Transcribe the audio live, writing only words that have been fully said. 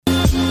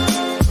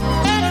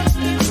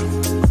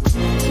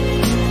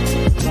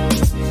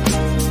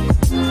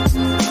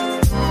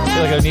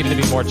needed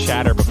to be more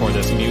chatter before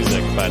this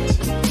music, but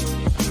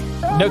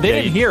no, they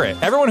didn't hear it.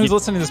 Everyone who's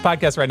listening to this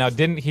podcast right now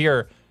didn't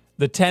hear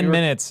the 10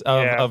 minutes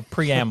of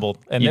preamble.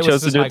 And you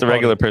chose to do it the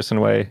regular person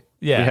way.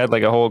 Yeah. We had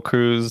like a whole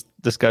cruise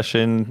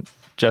discussion.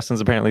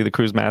 Justin's apparently the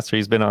cruise master.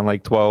 He's been on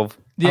like 12.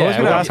 I was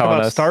going to ask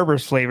about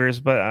Starburst flavors,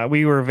 but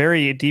we were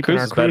very deep in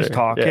our cruise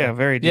talk. Yeah,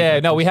 very deep. Yeah,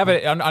 no, we have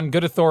it on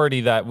good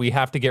authority that we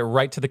have to get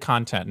right to the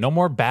content. No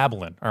more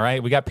babbling, all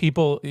right? We got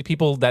people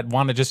that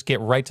want to just get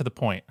right to the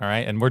point, all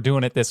right? And we're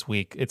doing it this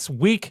week. It's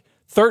week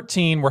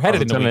 13. We're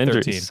headed into week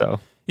 13.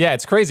 So. Yeah,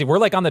 it's crazy. We're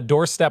like on the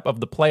doorstep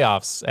of the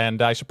playoffs,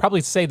 and I should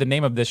probably say the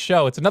name of this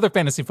show. It's another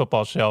fantasy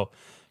football show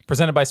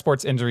presented by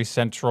Sports Injury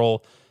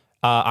Central.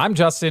 I'm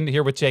Justin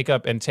here with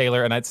Jacob and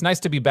Taylor, and it's nice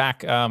to be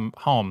back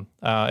home.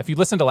 If you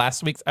listened to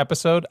last week's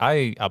episode,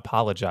 I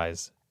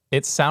apologize.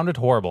 It sounded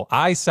horrible.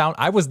 I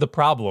was the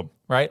problem,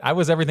 right? I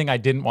was everything I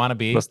didn't want to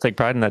be. Let's take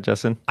pride in that,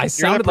 Justin. I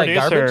sounded like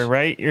garbage,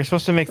 right? You're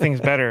supposed to make things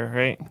better,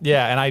 right?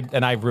 Yeah,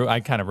 and I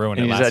kind of ruined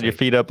it. You last just had your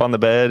feet up on the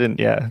bed,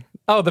 and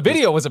Oh, the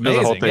video was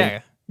amazing.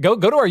 Yeah. Go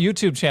to our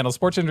YouTube channel,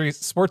 Sports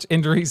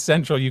Injury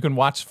Central. You can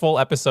watch full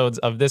episodes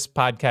of this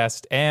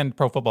podcast and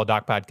Pro Football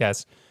Doc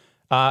podcast.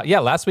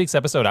 Last week's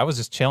episode, I was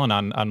just chilling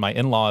on my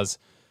in-laws'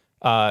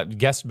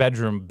 guest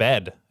bedroom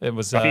bed. It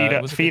was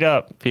feet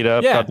up,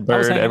 yeah, got the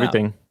bird,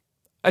 everything.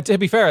 To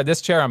be fair,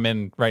 this chair I'm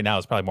in right now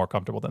is probably more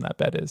comfortable than that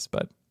bed is,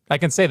 but I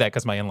can say that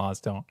because my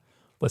in-laws don't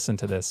listen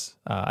to this.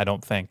 I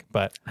don't think,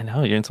 but I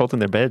know you're insulting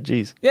their bed.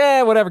 Jeez.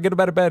 Yeah, whatever. Get a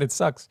better bed. It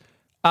sucks.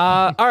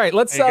 All right,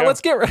 let's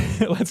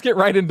get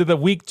right into the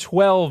Week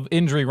 12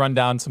 injury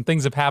rundown. Some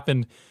things have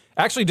happened,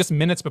 actually, just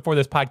minutes before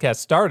this podcast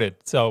started.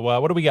 So,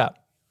 what do we got?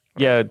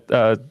 Yeah,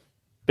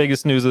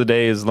 biggest news of the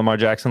day is Lamar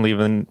Jackson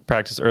leaving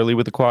practice early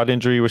with a quad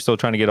injury. We're still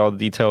trying to get all the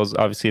details.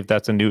 Obviously, if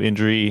that's a new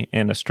injury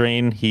and a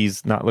strain,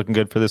 he's not looking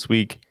good for this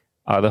week.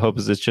 The hope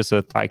is it's just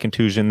a thigh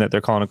contusion that they're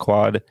calling a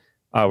quad.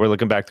 We're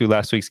looking back through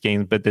last week's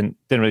games, but didn't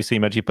really see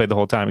much. He played the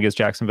whole time against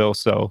Jacksonville,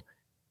 so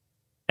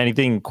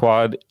anything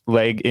quad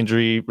leg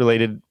injury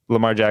related,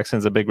 Lamar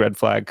Jackson's a big red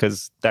flag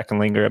because that can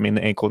linger. I mean,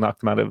 the ankle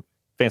knocked him out of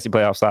fantasy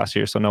playoffs last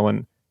year, so no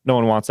one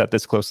wants that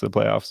this close to the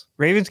playoffs.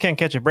 Ravens can't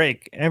catch a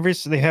break.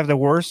 They have the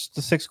worst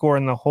statistical score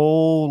in the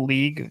whole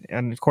league,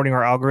 and according to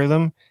our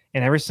algorithm.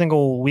 And every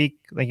single week,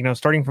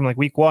 starting from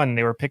week 1,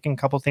 they were picking a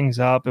couple things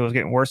up. It was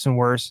getting worse and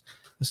worse.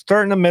 It's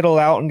starting to middle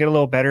out and get a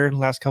little better the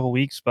last couple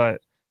weeks, but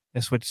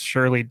this would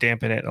surely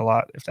dampen it a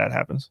lot if that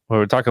happens. Well,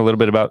 we're talking a little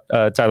bit about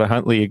Tyler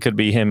Huntley. It could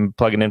be him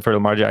plugging in for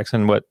Lamar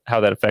Jackson. How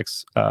that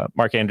affects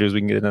Mark Andrews, we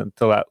can get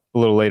into that a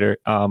little later.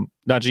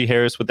 Najee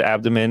Harris with the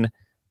abdomen.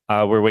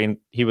 We're waiting.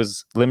 He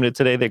was limited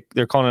today.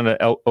 They're calling it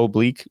an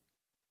oblique.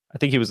 I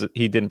think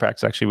he didn't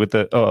practice actually with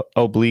the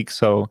oblique.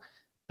 So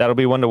that'll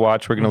be one to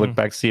watch. We're going to look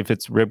back to see if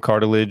it's rib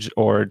cartilage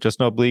or just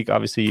an oblique.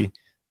 Obviously,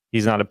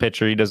 he's not a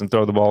pitcher. He doesn't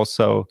throw the ball.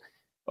 So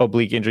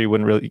oblique injury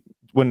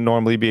wouldn't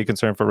normally be a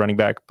concern for running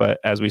back. But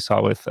as we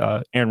saw with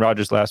Aaron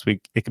Rodgers last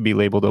week, it could be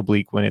labeled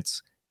oblique when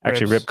it's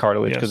actually rib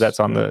cartilage because that's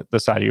on the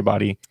side of your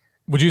body.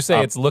 Would you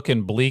say it's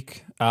looking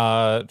bleak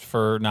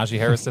for Najee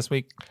Harris this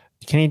week?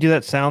 Can he do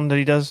that sound that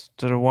he does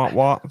to the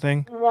wah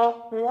thing?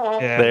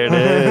 Yeah. There it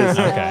is.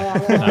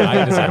 Okay.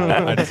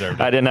 I deserved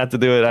it. I didn't have to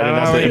do it. I didn't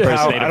have to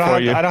impersonate it for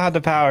you. I don't have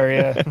the power,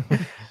 yeah.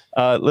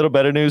 Little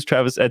better news,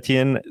 Travis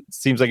Etienne.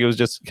 Seems like it was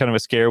just kind of a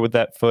scare with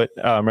that foot.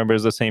 Remember, it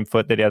was the same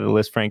foot that he had to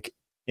list Frank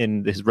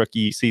in his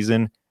rookie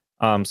season.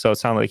 So it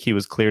sounded like he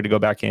was cleared to go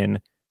back in.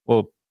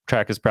 We'll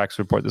track his practice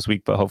report this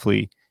week, but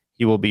hopefully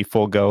he will be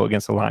full go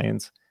against the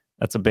Lions.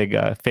 That's a big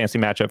fancy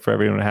matchup for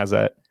everyone who has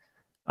that,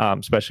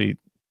 especially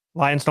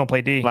Lions don't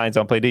play D.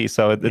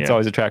 So it's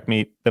always a track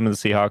meet, them and the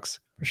Seahawks.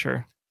 For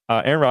sure.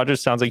 Aaron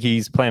Rodgers sounds like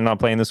he's planning on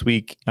playing this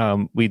week.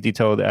 We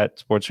detailed at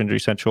Sports Injury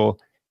Central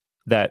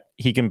that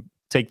he can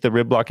take the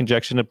rib block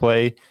injection to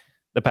play.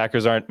 The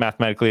Packers aren't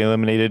mathematically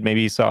eliminated.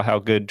 Maybe he saw how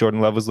good Jordan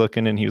Love was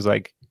looking, and he was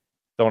like,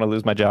 don't want to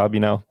lose my job,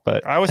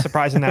 But I was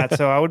surprised in that,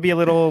 so I would be a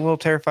little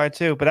terrified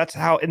too. But that's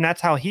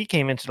how he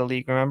came into the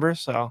league, remember?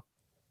 So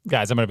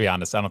guys, I'm going to be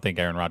honest. I don't think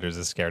Aaron Rodgers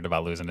is scared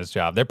about losing his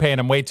job. They're paying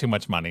him way too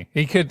much money.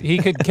 He could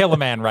kill a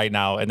man right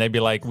now, and they'd be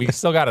like, "We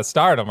still got to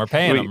start him. We're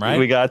paying him, right?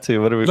 We got to.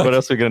 What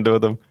else are we going to do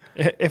with him?"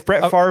 If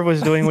Brett Favre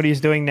was doing what he's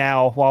doing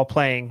now while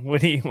playing,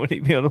 would he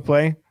be able to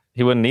play?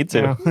 He wouldn't need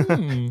to. Yeah.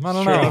 I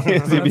don't know.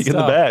 He'd be in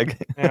the bag.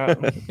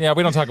 Yeah,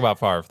 we don't talk about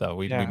Favre though.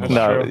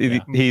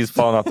 He's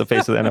fallen off the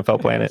face of the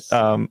NFL planet.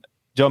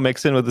 Joe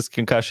Mixon with his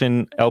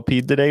concussion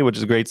LP'd today, which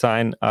is a great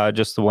sign.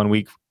 Just the 1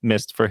 week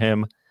missed for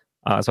him.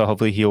 So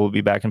hopefully he will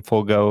be back in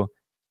full go.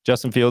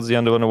 Justin Fields, the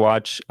other one to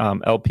watch.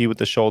 LP with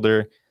the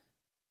shoulder.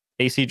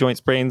 AC joint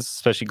sprains,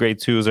 especially grade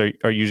 2s,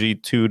 are usually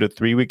 2 to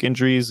 3 week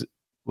injuries.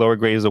 Lower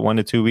grades, a 1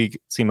 to 2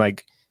 week. Seem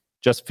like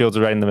Justin Fields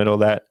is right in the middle of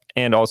that.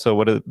 And also,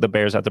 what do the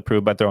Bears have to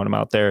prove by throwing him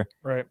out there?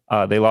 Right.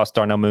 They lost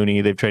Darnell Mooney.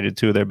 They've traded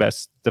 2 of their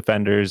best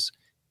defenders.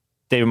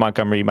 David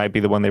Montgomery might be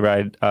the one they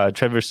ride.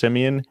 Trevor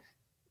Siemian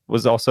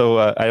was also,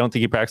 I don't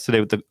think he practiced today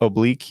with the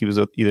oblique. He was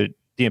either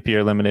DNP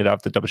or limited. I'll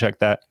have to double check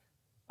that.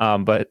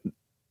 But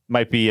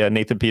might be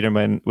Nathan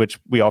Peterman, which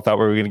we all thought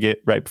we were going to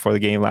get right before the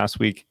game last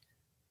week.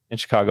 in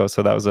Chicago.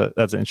 So that's an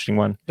interesting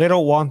one. They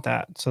don't want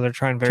that, so they're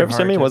trying very Trevor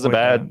hard. Siemian to wasn't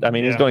avoid bad. that. I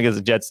mean, he was going against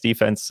the Jets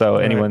defense, so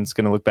anyone's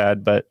going to look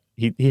bad, but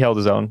he held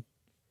his own.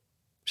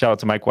 Shout out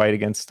to Mike White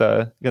against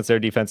their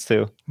defense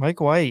too.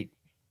 Mike White.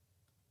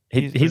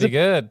 He's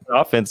good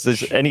offense.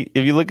 If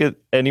you look at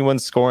anyone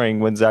scoring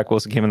when Zach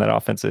Wilson came in that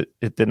offense,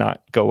 it did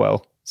not go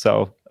well.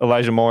 So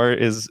Elijah Moore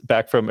is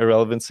back from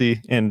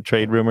irrelevancy and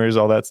trade rumors,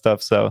 all that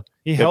stuff. So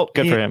he helped.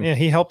 Good for him. Yeah,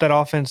 he helped that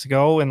offense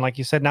go. And like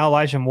you said, now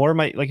Elijah Moore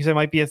might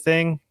be a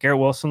thing. Garrett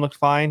Wilson looked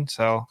fine.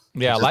 So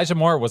yeah, Elijah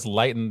Moore was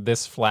lighting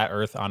this flat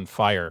Earth on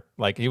fire.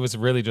 Like he was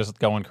really just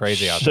going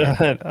crazy out there.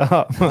 Shut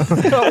up.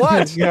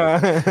 What?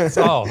 Yeah.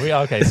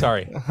 Okay,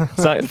 sorry.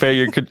 It's not fair.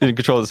 You're in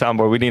control of the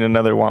soundboard. We need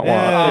another want.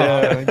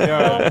 Yeah.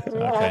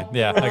 Okay,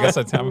 yeah. I guess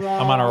I'm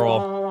on a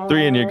roll.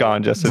 3 and you're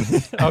gone,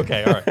 Justin.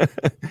 Okay, all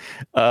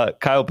right.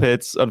 Kyle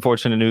Pitts,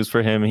 unfortunate news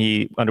for him.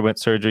 He underwent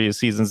surgery. His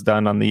season's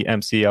done on the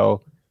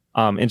MCL.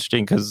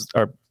 Interesting because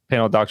our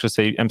panel doctors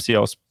say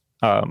MCL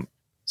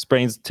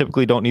sprains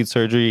typically don't need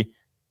surgery.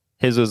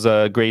 His was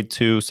a grade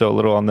 2, so a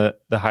little on the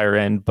higher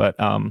end, but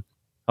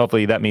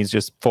hopefully that means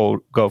just full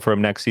go for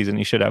him next season.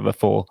 He should have a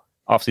full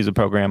offseason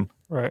program.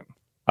 Right.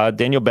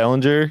 Daniel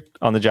Bellinger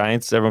on the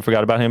Giants. Everyone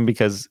forgot about him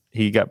because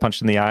he got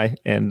punched in the eye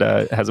and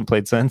hasn't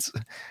played since.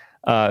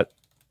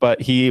 But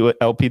he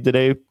LP'd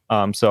today,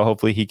 so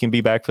hopefully he can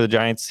be back for the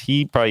Giants.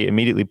 He probably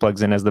immediately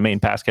plugs in as the main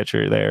pass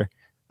catcher there.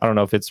 I don't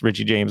know if it's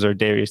Richie James or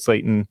Darius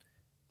Slayton,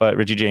 but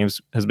Richie James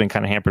has been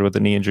kind of hampered with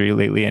the knee injury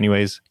lately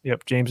anyways.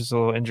 Yep, James is a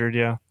little injured,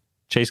 yeah.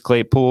 Chase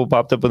Claypool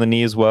popped up with a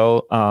knee as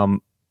well.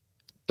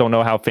 Don't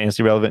know how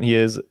fantasy relevant he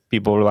is.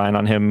 People relying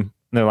on him.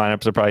 Their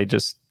lineups are probably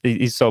just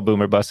he's so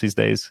boomer bust these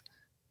days.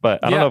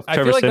 But I don't know if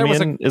Trevor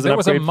Siemian is an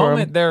upgrade for him. There was a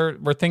moment there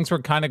where things were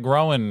kind of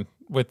growing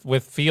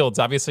with Fields.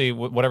 Obviously,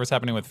 whatever's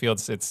happening with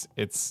Fields, it's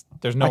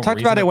there's no. I talked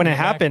about it when it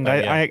happened.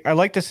 I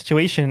like the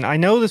situation. I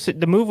know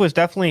the move was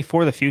definitely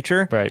for the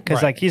future, right?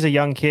 Because like he's a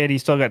young kid,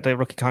 he's still got the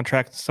rookie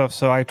contract and stuff.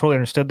 So I totally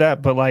understood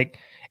that. But like,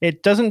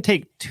 it doesn't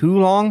take too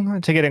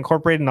long to get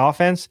incorporated in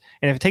offense,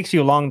 and if it takes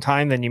you a long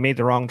time, then you made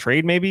the wrong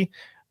trade, maybe.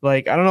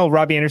 Like, I don't know,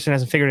 Robbie Anderson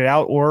hasn't figured it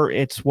out, or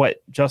it's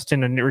what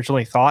Justin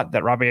originally thought,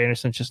 that Robbie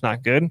Anderson's just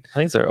not good. I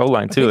think it's their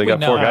O-line too. They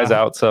got 4 guys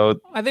out, so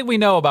I think we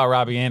know about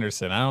Robbie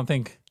Anderson. I don't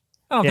think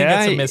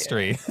that's a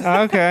mystery.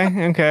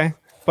 Okay.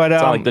 But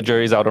it's not like the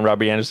jury's out on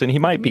Robbie Anderson. He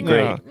might be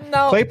great.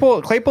 No.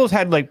 Claypool's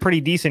had like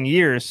pretty decent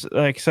years.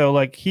 Like, so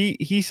like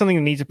he's something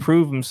that needs to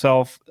prove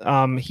himself.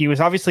 He was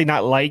obviously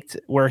not liked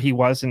where he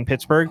was in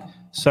Pittsburgh.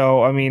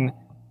 So I mean,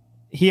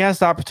 he has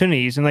the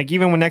opportunities, and like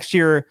even when next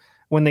year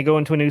when they go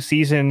into a new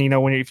season, you know,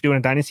 when you're doing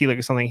a dynasty league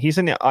or something, he's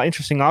an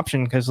interesting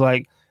option because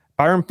like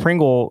Byron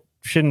Pringle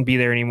shouldn't be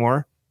there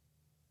anymore.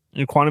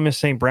 Equanimous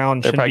St. Brown.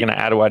 They're probably going to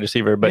add a wide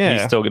receiver, but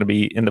he's still going to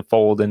be in the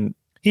fold, and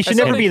he should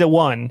never be the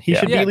one. He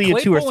should be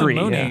a 2 or 3.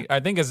 Mooney, I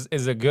think is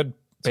a good.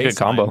 It's a good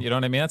combo. You know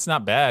what I mean? That's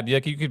not bad. You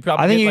could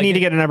probably. I think you need to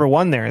get a number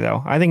 1 there,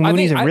 though. I think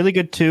Mooney's a really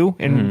good 2,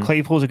 and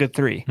Claypool's a good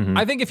 3. Mm-hmm.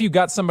 I think if you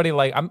got somebody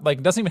like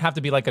it doesn't even have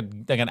to be like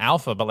an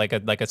alpha, but like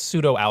a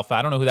pseudo alpha.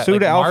 I don't know who that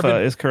pseudo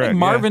alpha is correct. Like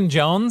Marvin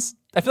Jones.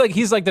 I feel like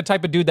he's like the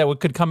type of dude that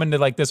could come into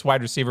like this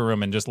wide receiver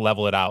room and just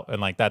level it out,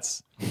 and like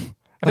that's.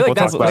 I feel like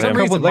that's for some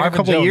reason like a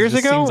couple of years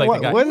ago.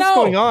 What is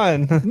going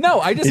on? No,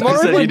 I just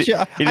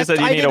he just said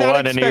you need a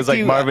 1, and he was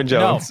like Marvin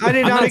Jones. No, I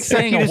did not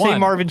expect you to say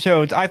Marvin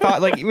Jones. I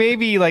thought like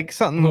maybe like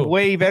something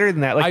way better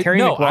than that, like Terry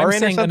McLaurin I'm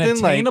saying or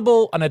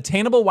something. An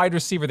attainable wide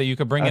receiver that you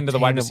could bring into the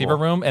wide receiver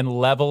room and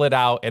level it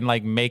out and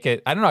like make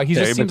it. I don't know. He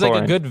just seems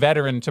like a good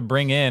veteran to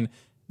bring in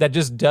that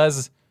just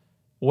does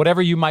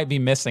whatever you might be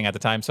missing at the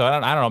time. So I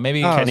don't know.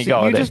 Maybe Kenny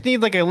Galladay. You just need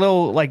like a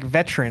little like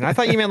veteran. I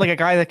thought you meant like a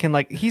guy that can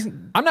like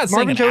I'm not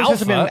Marvin saying Jones alpha.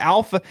 Hasn't been an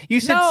alpha.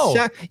 You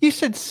said you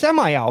said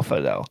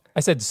semi-alpha though. I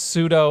said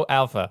pseudo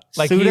alpha.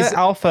 Like pseudo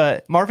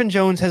alpha. Marvin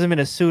Jones hasn't been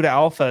a pseudo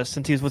alpha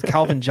since he was with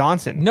Calvin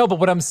Johnson. No, but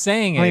what I'm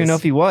saying is I don't even know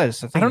if he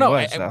was. I don't know.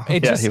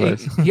 He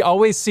was. He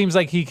always seems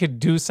like he could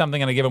do something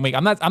in a given week.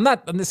 I'm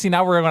not. See,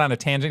 now we're going on a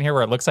tangent here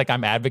where it looks like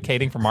I'm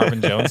advocating for Marvin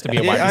Jones to be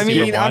a wide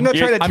receiver. I mean, I'm not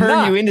trying to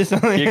turn you into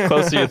something. You're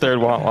close to your third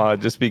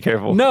want. Just be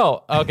careful.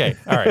 No. Okay.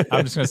 All right.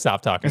 I'm just going to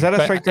stop talking. Is that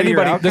a strike to your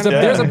outcome?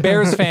 There's a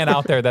Bears fan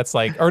out there that's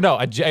like, or no,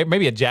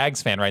 maybe a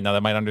Jags fan right now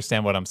that might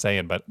understand what I'm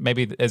saying. But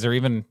maybe is there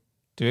even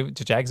do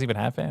Jags even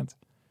have fans?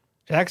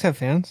 Jags have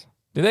fans.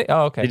 Do they?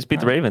 Oh, okay. They just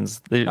beat the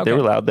Ravens. They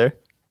were loud there.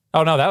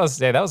 Oh no, that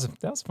was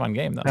a fun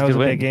game though. That was a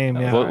big game.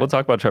 Yeah. We'll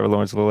talk about Trevor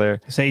Lawrence a little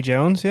later. Say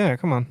Jones. Yeah,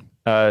 come on.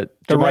 The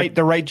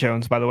right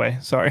Jones, by the way.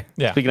 Sorry.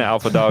 Yeah. Speaking of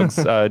alpha dogs,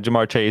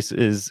 Jamar Chase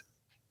is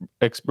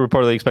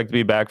reportedly expected to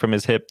be back from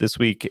his hip this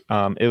week.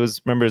 It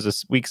was a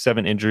week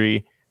 7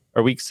 injury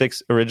or week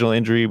 6 original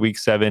injury. Week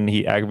 7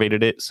 he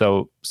aggravated it,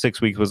 so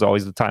 6 weeks was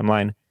always the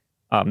timeline.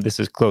 This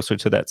is closer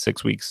to that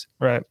 6 weeks.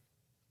 Right.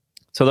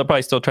 So they'll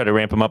probably still try to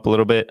ramp him up a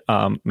little bit.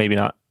 Maybe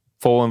not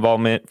full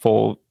involvement,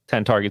 full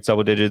 10 targets,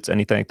 double digits,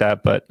 anything like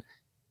that. But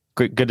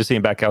good to see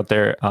him back out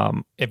there.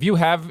 If you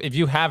have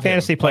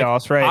fantasy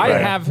playoffs, right? I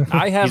have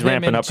He's him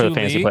ramping up for the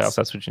fantasy leagues. playoffs.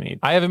 That's what you need.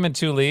 I have him in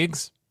 2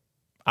 leagues.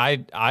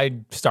 I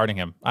starting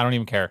him. I don't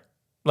even care.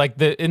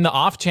 Like in the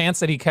off chance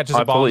that he catches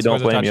a ball fully and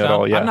scores don't blame a you at touchdown,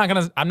 all,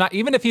 yeah. I'm not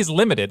even if he's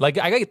limited. Like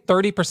I got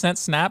 30%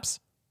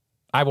 snaps,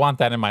 I want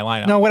that in my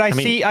lineup. No, what I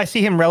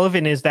see him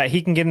relevant is that he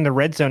can get in the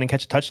red zone and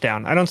catch a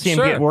touchdown. I don't see him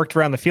get worked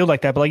around the field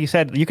like that. But like you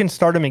said, you can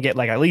start him and get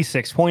like at least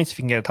 6 points if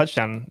you can get a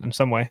touchdown in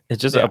some way.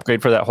 It's just an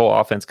upgrade for that whole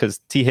offense because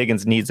T.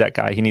 Higgins needs that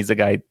guy. He needs a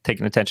guy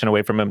taking attention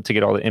away from him to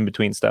get all the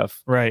in-between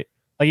stuff. Right.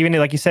 Like even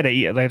like you said,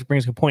 that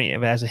brings a good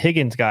point. As a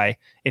Higgins guy,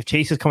 if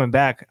Chase is coming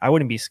back, I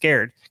wouldn't be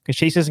scared because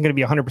Chase isn't going to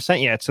be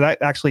 100% yet. So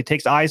that actually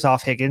takes eyes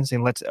off Higgins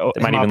and lets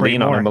they might even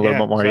lean on him a little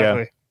bit more.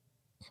 Exactly.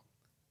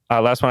 Yeah.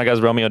 Last one I got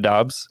is Romeo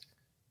Doubs.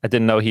 I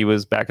didn't know he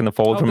was back in the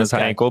fold from his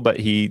high ankle, but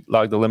he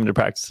logged the limited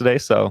practice today.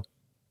 So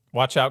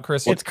watch out,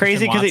 Chris. It's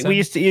crazy because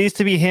it used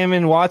to be him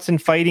and Watson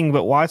fighting,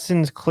 but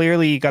Watson's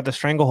clearly got the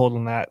stranglehold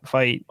in that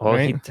fight. Well,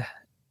 right?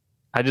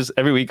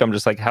 Every week I'm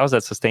just like, how is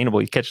that sustainable?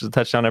 He catches a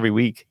touchdown every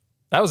week.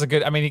 That was a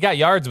good. I mean, he got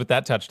yards with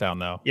that touchdown,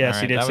 though.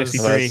 Yes, he did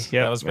 63.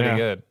 That was pretty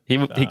good.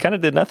 He kind of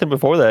did nothing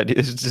before that.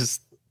 It's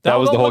just that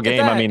was the whole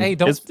game. I mean,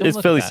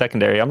 it's Philly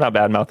secondary. I'm not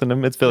bad mouthing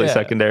him. It's Philly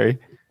secondary.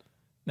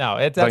 No,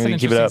 that's an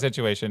interesting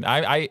situation.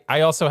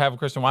 I also have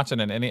Christian Watson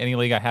in any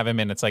league I have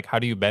him in. It's like, how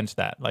do you bench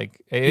that? Like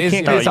it is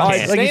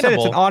like you said,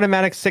 it's an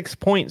automatic 6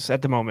 points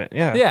at the moment.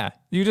 Yeah, yeah.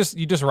 You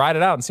just ride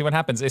it out and see what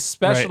happens.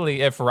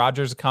 Especially if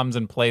Rodgers comes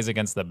and plays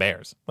against the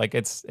Bears. Like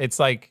it's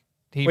like.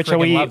 Which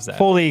we loves that.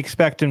 Fully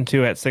expect him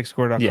to at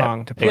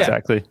sixscore.com to play.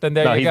 Exactly. Then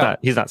there you go.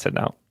 He's not sitting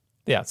out.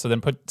 Yeah. So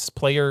then put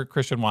player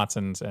Christian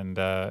Watson's and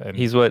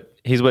he's what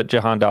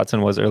Jahan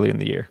Dotson was early in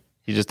the year.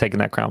 He's just taking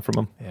that crown from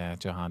him. Yeah,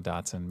 Jahan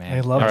Dotson, man.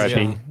 I love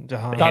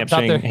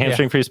Jahan.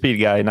 Hamstring for your speed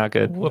guy, not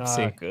good.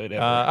 Whoopsie. Not good.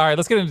 All right,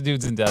 let's get into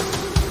dudes and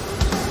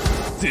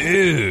duds.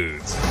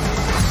 Dudes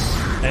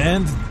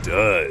and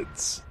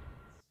duds.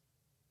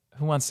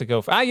 Who wants to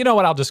go? You know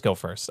what? I'll just go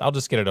first. I'll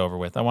just get it over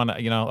with. I want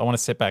to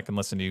sit back and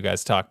listen to you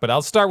guys talk. But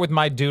I'll start with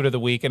my dude of the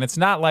week, and it's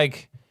not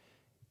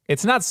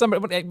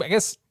somebody. I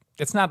guess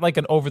it's not like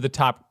an over the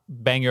top,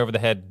 bang you over the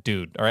head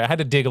dude. All right, I had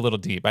to dig a little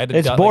deep.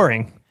 It's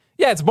boring.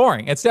 Yeah, it's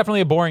boring. It's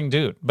definitely a boring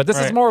dude. But this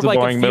is more of like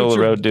a middle of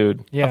the road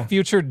dude. Yeah, a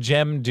future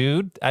gem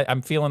dude.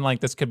 I'm feeling like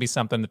this could be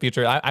something in the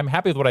future. I'm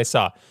happy with what I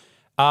saw.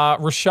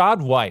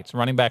 Rachaad White,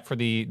 running back for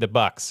the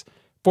Bucks,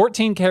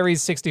 14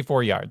 carries,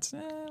 64 yards.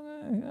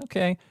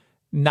 Okay.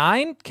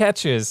 9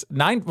 catches,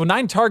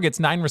 9 targets,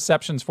 9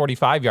 receptions,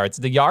 45 yards.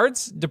 The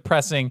yards,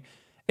 depressing.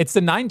 It's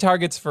the 9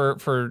 targets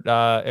for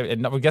I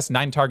guess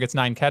 9 targets,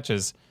 9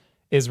 catches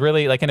is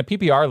really like in a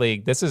PPR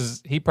league.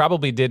 He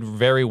probably did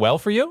very well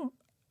for you.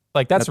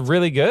 Like that's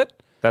really good.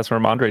 That's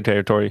Ramondre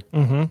territory.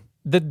 Mm-hmm.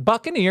 The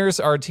Buccaneers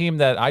are a team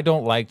that I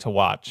don't like to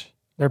watch.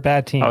 They're a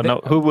bad team. Oh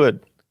no, who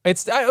would? It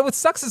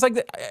sucks. It's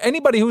like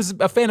anybody who's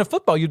a fan of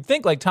football, you'd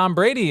think like Tom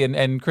Brady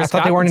and Chris. I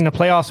thought they weren't in the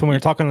playoffs when we were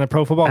talking on the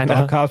Pro Football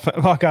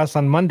podcast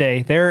on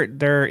Monday.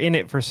 They're in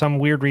it for some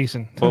weird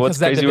reason. Well, what's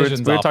crazy? We were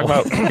talking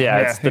about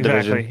it's the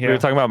division. Yeah. We were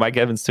talking about Mike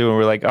Evans too, and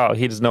we're like, oh,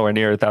 he's nowhere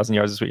near 1,000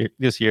 yards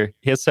this year.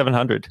 He has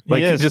 700.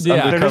 Like he's just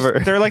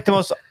undercover. They're like the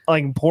most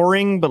like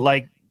boring, but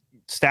like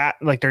stat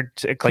like they're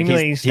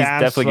accumulating he's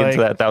definitely getting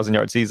to that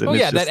 1,000-yard season. Oh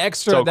yeah, that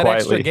extra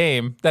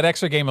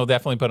game will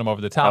definitely put him over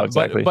the top. Oh,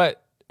 exactly.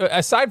 But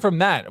aside from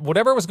that,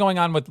 whatever was going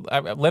on with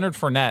Leonard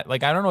Fournette,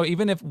 like I don't know,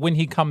 even if when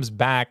he comes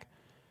back,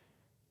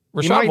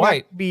 Rachaad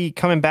White not be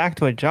coming back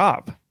to a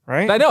job,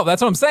 right? I know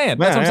that's what I'm saying.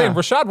 That's what I'm saying.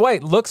 Rachaad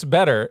White looks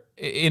better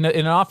in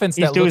an offense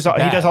that looks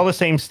bad. He does all the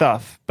same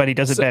stuff, but he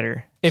does it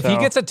better. If he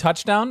gets a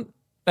touchdown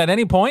at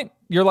any point,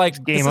 you're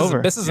like, game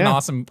over. This is an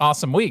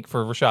awesome week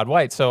for Rachaad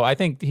White. So I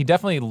think he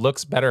definitely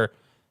looks better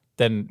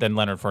than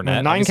Leonard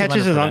Fournette. 9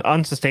 catches is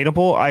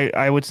unsustainable,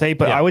 I would say,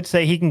 but I would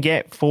say he can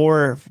get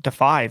 4 to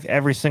 5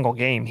 every single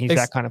game. He's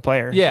that kind of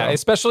player. Yeah,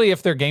 especially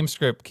if their game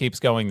script keeps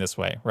going this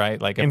way,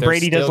 right? Like, and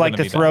Brady does like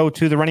to throw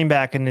to the running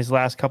back in his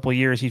last couple of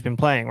years he's been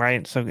playing,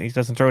 right? So he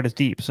doesn't throw it as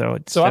deep. So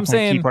it's I'm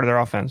saying a key part of their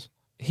offense.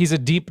 He's a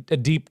deep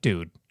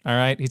dude. All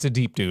right, he's a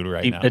deep dude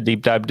now. A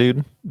deep dive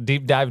dude.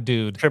 Deep dive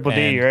dude. Triple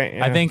D, right?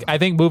 Yeah. I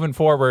think moving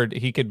forward,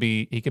 he could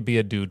be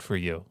a dude for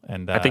you.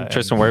 And I think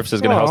Tristan Wirfs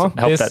is going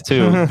to help that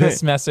too.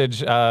 This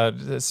message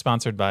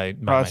sponsored by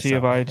brought to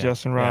you by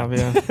Justin Robb.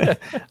 Yeah.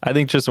 I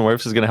think Tristan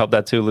Wirfs is going to help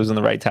that too. Losing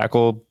the right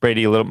tackle,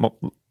 Brady a little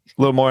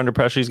more under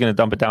pressure. He's going to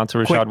dump it down to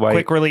Rachaad White.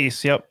 Quick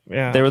release. Yep.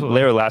 Yeah. They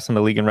were last in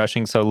the league in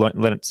rushing, so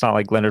it's not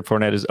like Leonard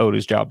Fournette is owed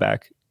his job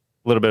back.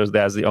 A little bit of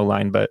that as the O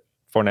line, but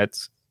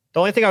Fournette's. The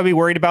only thing I'd be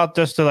worried about,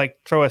 just to like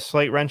throw a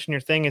slight wrench in your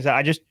thing, is that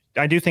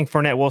I do think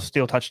Fournette will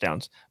steal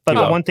touchdowns. But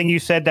the one thing you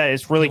said that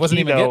is really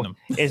key though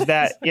is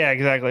that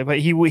exactly. But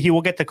he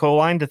will get the goal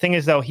line. The thing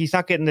is though, he's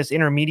not getting this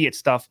intermediate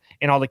stuff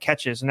in all the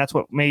catches, and that's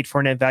what made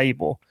Fournette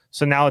valuable.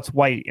 So now it's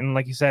White, and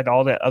like you said,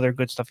 all that other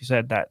good stuff you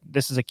said, that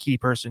this is a key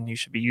person you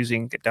should be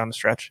using get down the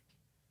stretch.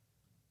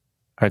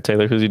 All right,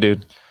 Taylor, who's your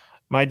dude?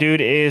 My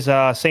dude is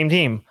same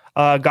team,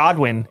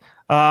 Godwin.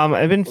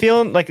 I've been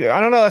feeling like, I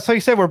don't know. That's like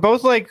you said, we're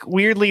both like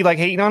weirdly like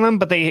hating on them,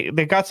 but they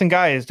got some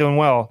guys doing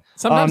well.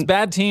 Sometimes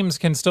bad teams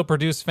can still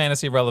produce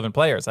fantasy relevant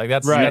players. Like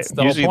that's right. That's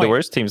the usually whole point. The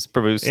worst teams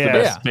produce the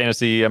best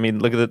fantasy. I mean,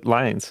 look at the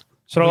Lions.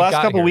 So the we last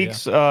got couple here,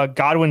 weeks,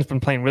 Godwin's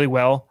been playing really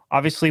well.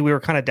 Obviously, we were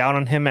kind of down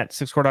on him at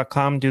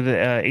sixscore.com due to the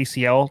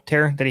ACL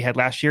tear that he had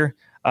last year,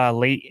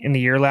 late in the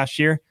year last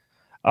year.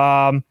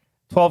 12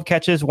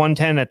 catches,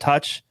 110, a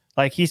touch.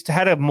 Like he's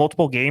had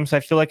multiple games.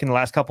 I feel like in the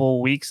last couple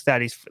of weeks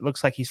that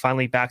looks like he's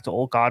finally back to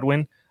old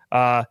Godwin.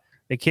 The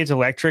kid's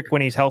electric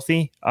when he's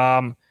healthy.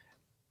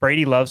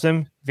 Brady loves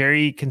him.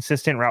 Very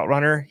consistent route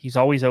runner. He's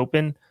always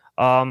open.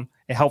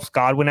 It helps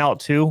Godwin out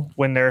too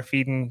when they're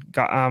fading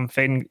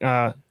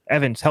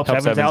Evans. Helps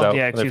Evans out.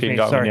 Yeah, excuse me.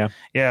 Godwin, Sorry.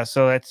 Yeah,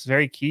 so that's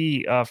very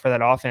key for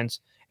that offense.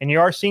 And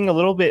you are seeing a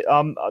little bit.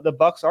 The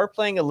Bucks are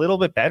playing a little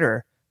bit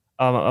better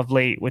of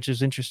late, which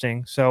is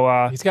interesting.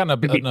 So he's gotten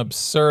an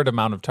absurd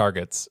amount of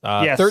targets.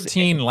 Yes.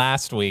 13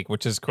 last week,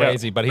 which is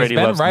crazy. But he's Brady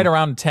been loves right him.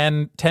 around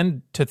 10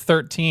 to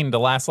 13 the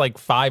last like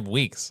 5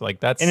 weeks.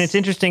 Like that's and it's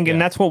interesting,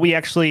 and that's what we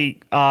actually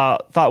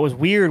thought was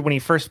weird when he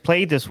first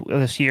played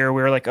this year.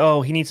 We were like,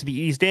 oh, he needs to be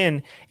eased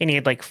in, and he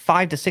had like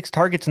 5 to 6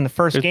 targets in the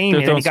first game,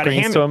 and then he got a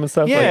to him and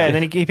stuff. Yeah, like, and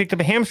then he picked up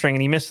a hamstring,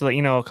 and he missed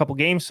a couple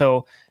games.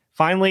 So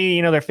finally,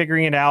 they're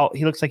figuring it out.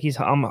 He looks like he's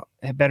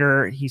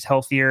better, he's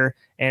healthier,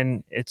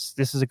 and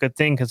this is a good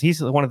thing because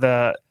he's one of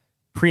the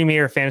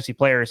premier fantasy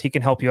players. He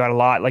can help you out a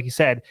lot. Like you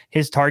said,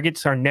 his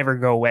targets are never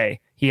go away.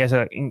 He has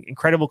an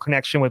incredible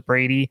connection with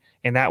Brady,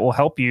 and that will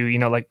help you.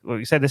 Like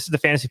you said, this is the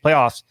fantasy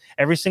playoffs.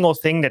 Every single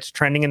thing that's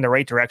trending in the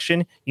right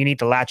direction, you need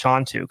to latch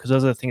on to because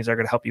those are the things that are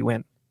going to help you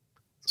win.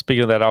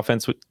 Speaking of that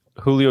offense,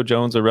 Julio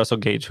Jones or Russell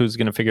Gage, who's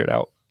going to figure it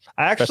out?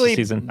 I've actually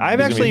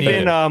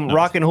been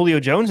rocking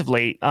Julio Jones of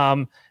late.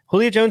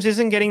 Julio Jones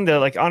isn't getting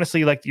the honestly,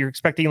 you're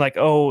expecting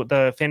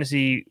the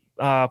fantasy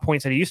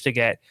points that he used to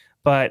get,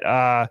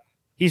 but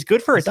he's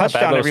good for a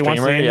touchdown every once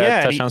in a while.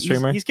 Yeah, touchdown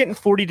streamer. He's getting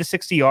 40 to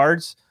 60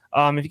 yards.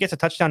 If he gets a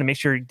touchdown, it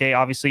makes your day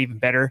obviously even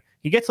better.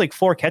 He gets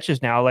 4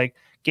 catches now.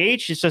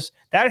 Gage is just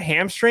that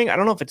hamstring. I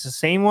don't know if it's the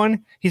same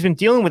one. He's been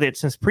dealing with it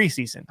since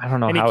preseason. I don't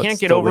know, and how he can't it's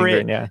get still over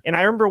lingering, it. Yeah. And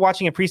I remember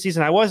watching a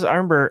preseason. I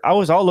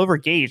was all over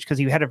Gage because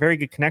he had a very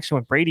good connection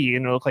with Brady,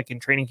 and it looked like in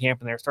training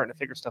camp, and they were starting to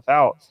figure stuff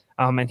out.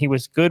 And he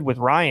was good with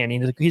Ryan.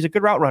 He's a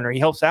good route runner. He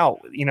helps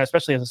out,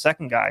 especially as a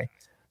second guy.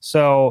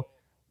 So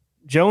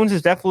Jones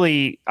is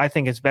definitely, I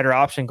think, it's a better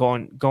option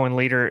going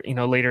later,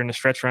 later in the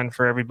stretch run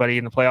for everybody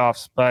in the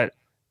playoffs. But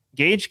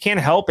Gage can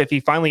help if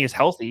he finally is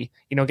healthy,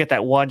 get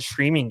that one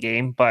streaming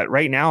game. But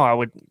right now, I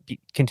would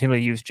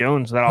continually use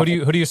Jones. Who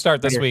do you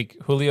start this week?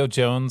 Julio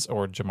Jones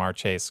or Jamar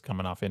Chase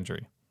coming off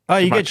injury? Oh,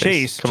 you get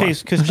Chase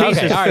because Chase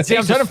okay, is. All right, see,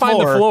 I'm trying to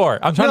find the floor.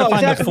 I'm trying to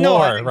find the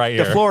floor right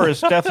here. The floor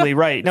is definitely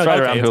right. No, right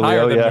around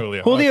Julio.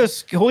 Yeah.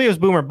 Julio's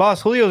boom or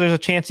bust. Julio, there's a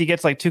chance he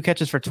gets 2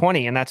 catches for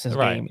 20, and that's his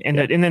game. And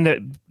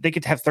then they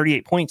could have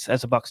 38 points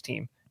as a Bucks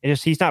team.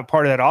 He's not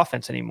part of that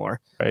offense anymore.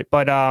 Right.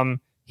 But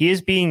he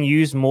is being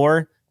used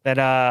more. That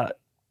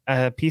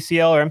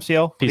PCL or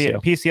MCL,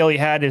 PCL he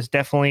had is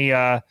definitely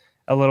a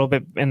little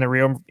bit in the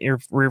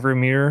rearview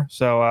mirror.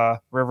 So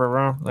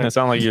it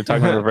sounds like you're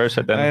talking reverse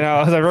it then. I know,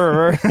 I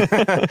was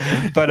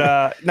like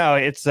but no,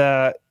 it's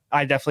I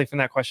definitely from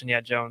that question.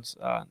 Yeah, Jones.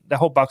 The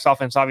whole Bucks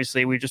offense.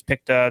 Obviously, we just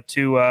picked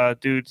 2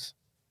 dudes.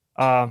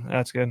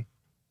 That's good.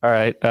 All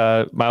right.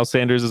 Miles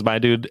Sanders is my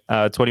dude.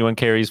 21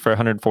 carries for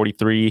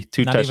 143,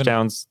 2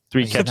 touchdowns,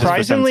 3 catches.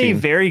 Surprisingly,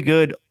 very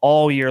good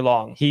all year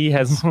long. He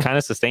has kind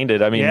of sustained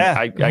it. I mean,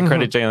 I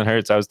credit Jalen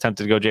Hurts. I was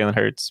tempted to go Jalen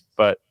Hurts,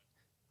 but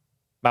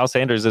Miles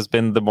Sanders has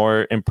been the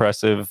more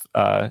impressive.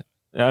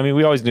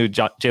 We always knew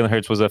Jalen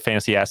Hurts was a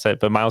fantasy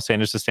asset, but Miles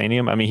Sanders sustaining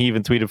him. I mean, he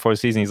even tweeted before the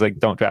season, he's like,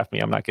 "Don't draft me.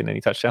 I'm not getting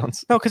any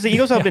touchdowns." No, because the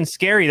Eagles have been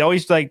scary. They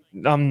always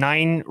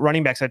 9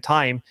 running backs at a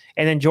time,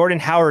 and then Jordan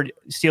Howard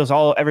steals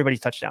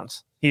everybody's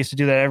touchdowns. He used to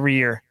do that every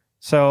year.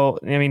 So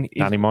I mean,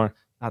 not anymore.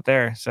 Not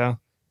there. So,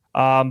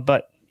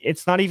 but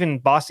it's not even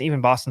Boston.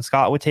 Even Boston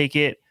Scott would take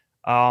it.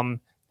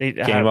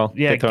 Gainwell.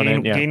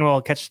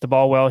 Gainwell catches the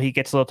ball well. He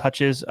gets little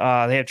touches.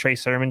 They have Trey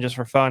Sermon just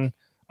for fun.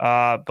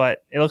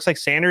 But it looks like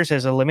Sanders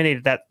has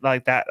eliminated that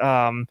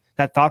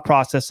thought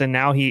process, and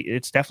now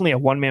it's definitely a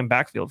one-man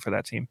backfield for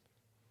that team.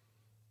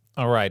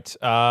 All right.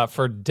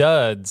 For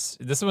duds,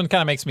 this one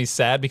kind of makes me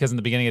sad because in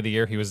the beginning of the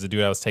year, he was the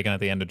dude I was taking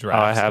at the end of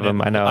drafts. Oh, I have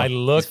him. I know. I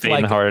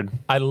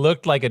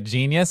looked like a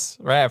genius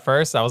right at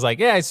first. I was like,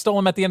 yeah, I stole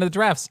him at the end of the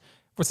drafts,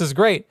 which is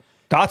great.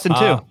 Dotson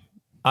too.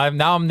 I'm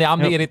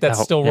the idiot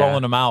that's still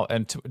rolling him out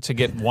and to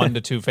get 1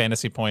 to 2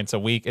 fantasy points a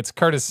week. It's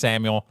Curtis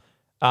Samuel.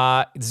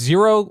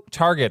 0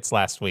 targets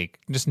last week.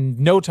 Just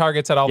no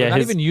targets at all. They're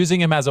not even using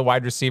him as a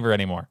wide receiver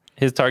anymore.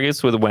 His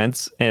targets with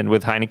Wentz and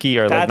with Heineke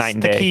are night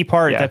and day. That's the key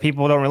part that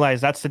people don't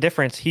realize. That's the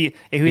difference. He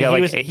was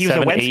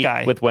a Wentz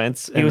guy with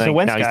Wentz. He was a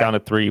Wentz guy. Now he's down to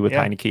 3 with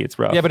Heineke. It's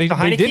rough. Yeah, but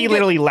Heineke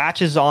literally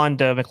latches on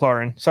to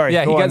McLaurin. Sorry.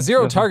 Yeah, he got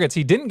 0 targets.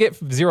 He didn't get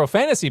 0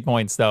 fantasy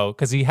points though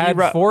because he had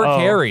 4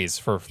 carries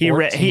for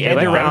 14. He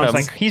ended around.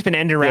 He's been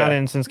ended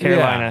around since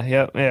Carolina.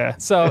 Yeah.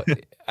 So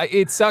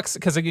it sucks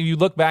because you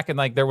look back and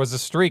there was a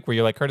streak where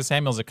you're like, Curtis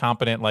Samuel's a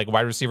competent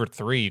wide receiver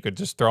 3. You could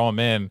just throw him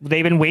in.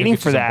 They've been waiting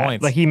for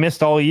that. He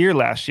missed all year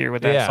last year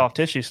with that soft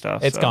tissue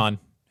stuff. It's gone.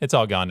 It's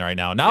all gone right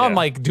now. Now I'm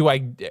like,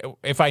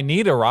 if I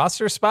need a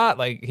roster spot,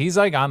 like he's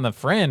like on the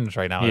fringe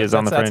right now. He is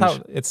on the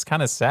fringe. It's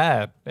kind of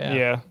sad.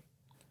 Yeah.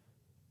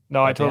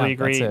 No, I totally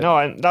agree. that's it. No,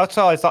 and that's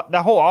all I thought.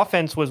 That whole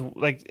offense was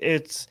like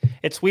it's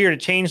weird. It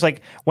changed.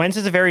 Like Wentz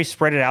is a very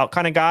spread it out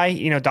kind of guy.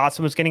 Dotson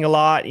was getting a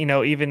lot.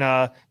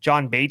 Even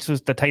John Bates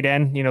was the tight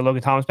end.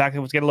 Logan Thomas back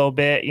was getting a little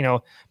bit.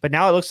 But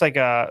now it looks like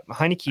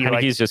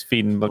Heineke's just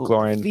feeding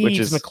McLaurin, which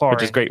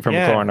is great for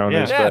McLaurin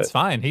owners. Yeah, it's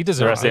fine. He deserves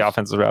the rest of the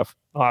offense is rough.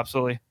 Oh,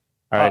 absolutely.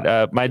 All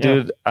right, my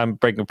dude, I'm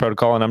breaking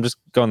protocol and I'm just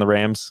going the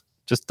Rams.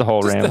 Just the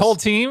whole Rams. The whole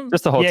team?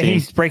 Just the whole team. Yeah,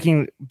 he's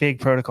breaking big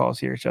protocols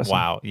here, Justin.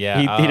 Wow. Yeah.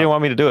 He didn't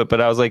want me to do it, but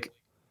I was like,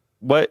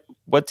 what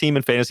team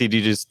in fantasy do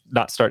you just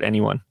not start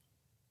anyone?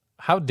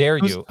 How dare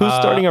you? Who's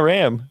starting a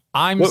Ram?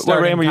 What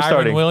Ram are you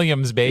starting?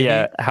 Williams, baby.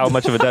 Yeah. How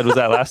much of a dud was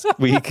that last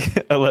week?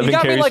 11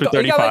 carries for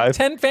 35. He got like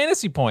 10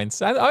 fantasy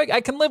points.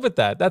 I can live with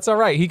that. That's all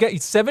right. He got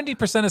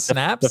 70% of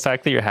snaps. The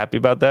fact that you're happy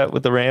about that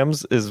with the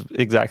Rams is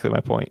exactly my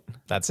point.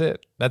 That's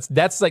it.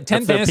 That's like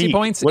 10 fantasy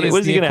points. What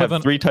is he going to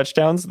have? 3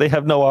 touchdowns? They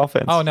have no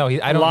offense. Oh no, he's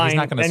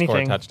not going to score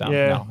a touchdown.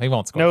 Yeah. No, he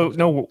won't score.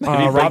 No.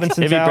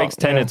 If he breaks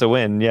 10, it's a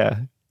win.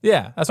 Yeah.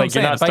 Yeah, that's what I'm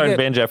saying. You're not starting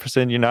Van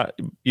Jefferson.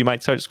 You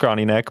might start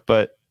Scrawny Neck,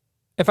 but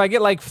if I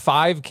get like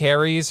 5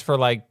 carries for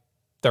like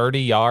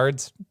 30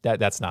 yards,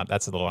 that's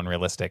a little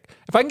unrealistic.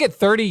 If I can get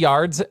 30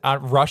 yards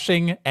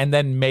rushing and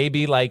then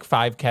maybe like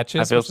 5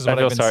 catches, I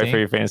feel sorry for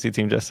your fantasy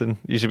team, Justin.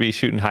 You should be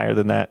shooting higher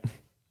than that.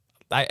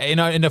 In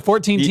a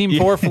 14-team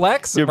 4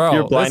 flex, you're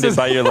blinded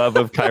by your love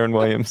of Kyren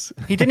Williams.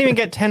 He didn't even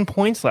get 10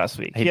 points last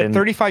week. He had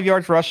 35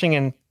 yards rushing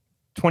and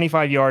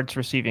 25 yards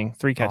receiving,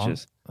 3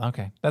 catches.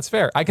 Okay, that's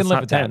fair. I can live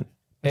with 10.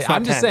 that.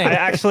 I'm just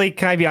saying.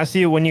 Can I be honest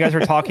with you? When you guys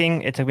were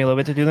talking, it took me a little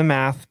bit to do the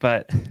math,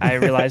 but I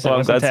realized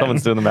I'm glad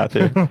someone's doing the math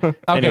here. Okay,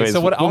 Anyways,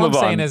 so all I'm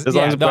saying is, as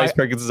long as Bryce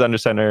Perkins is under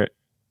center,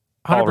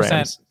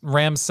 100%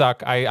 Rams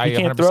suck. I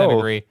 100%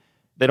 agree.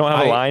 They don't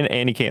have a line,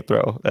 and he can't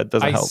throw. That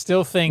doesn't help. I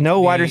still think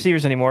no wide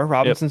receivers anymore.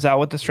 Robinson's out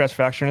with the stress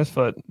fracture in his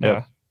foot.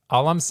 Yep.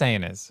 All I'm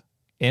saying is,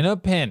 in a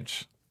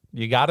pinch,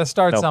 you got to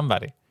start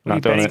somebody.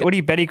 What are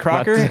you, Betty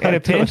Crocker in a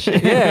pinch?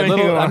 Yeah,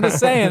 I'm just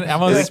saying. I'm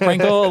going to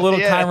sprinkle a little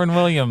Kyren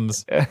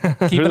Williams.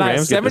 Keep an eye.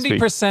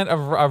 70%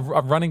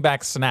 of running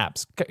back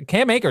snaps.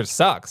 Cam Akers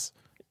sucks.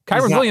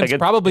 Kyren Williams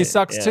probably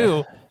sucks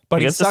too,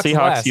 but he sucks the Seahawks,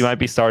 less. You might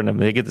be starting him.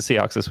 They get the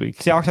Seahawks this week.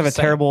 Seahawks have a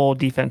terrible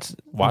defense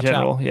in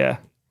general. Out. Yeah.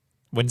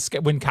 When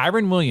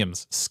Kyren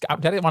Williams, I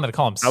wanted to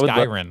call him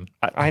Skyren.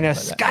 I know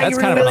Skyren. That's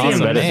kind of an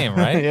awesome name,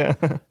 right?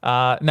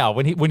 Yeah. No,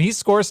 when he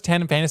scores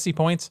 10 fantasy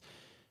points,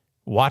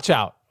 watch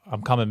out.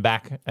 I'm coming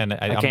back, and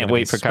I can't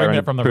wait for Kyren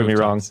to prove me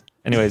wrong.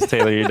 Anyways,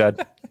 Taylor, you're dead.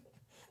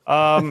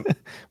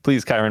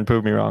 Please, Kyren,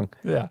 prove me wrong.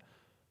 Yeah.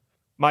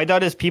 My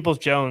dud is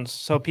Peoples-Jones.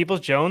 So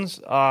Peoples-Jones,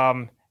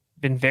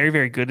 been very,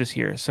 very good this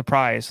year.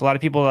 Surprise. A lot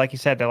of people, like you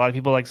said, a lot of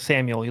people like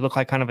Samuel. You look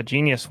like kind of a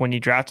genius when you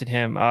drafted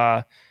him.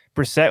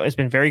 Brissett has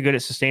been very good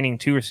at sustaining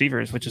 2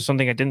 receivers, which is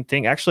something I didn't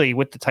think. Actually,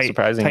 with the tight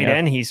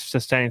end, he's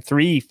sustaining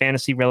 3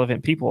 fantasy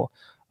relevant people.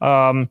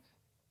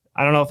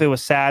 I don't know if it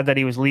was sad that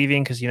he was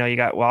leaving because, you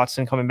got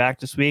Watson coming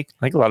back this week.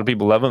 I think a lot of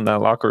people love him in that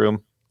locker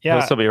room. Yeah.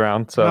 He'll still be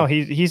around. So no,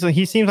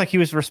 he seems like he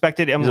was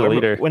respected. He's a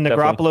leader. When the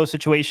definitely. Garoppolo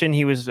situation,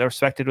 he was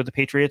respected with the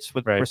Patriots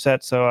with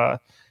Brissett. So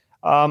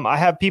I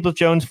have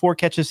Peoples-Jones, 4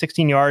 catches,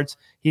 16 yards.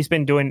 He's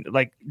been doing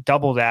like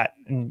double that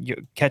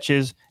and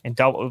catches and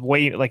double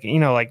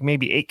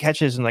maybe 8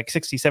 catches and like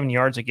 67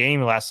 yards a game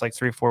the last like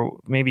 3 or 4,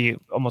 maybe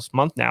almost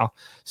month now.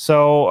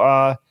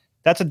 So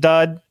that's a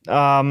dud.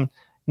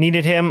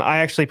 Needed him. I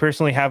actually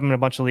personally have him in a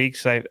bunch of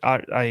leagues.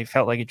 I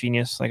felt like a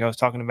genius, like I was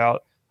talking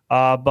about,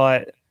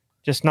 but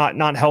just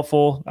not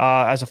helpful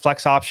as a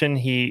flex option.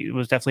 He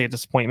was definitely a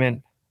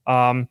disappointment.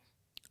 The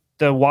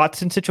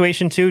Watson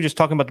situation too. Just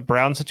talking about the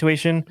Brown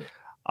situation.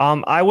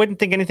 I wouldn't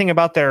think anything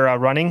about their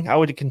running. I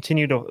would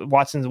continue to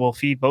Watson's will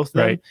feed both of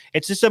them. Right.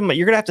 It's just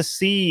you're gonna have to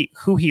see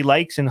who he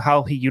likes and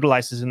how he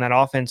utilizes in that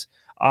offense.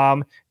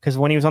 Because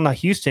when he was on the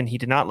Houston, he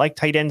did not like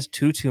tight ends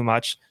too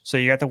much. So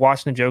you got to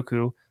watch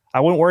Njoku. I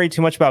wouldn't worry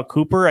too much about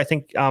Cooper. I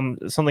think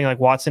something like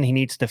Watson, he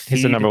needs to feed.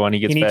 He's the number one. He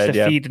needs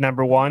to feed the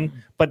number one.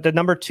 But the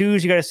number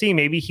 2s, you got to see.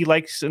 Maybe he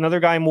likes another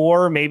guy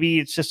more. Maybe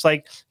it's just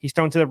like he's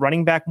thrown to the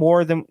running back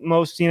more than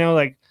most.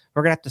 Like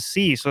we're gonna have to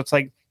see. So it's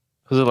like,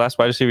 who's the last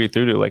wide receiver you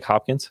threw to? Like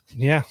Hopkins?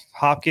 Yeah,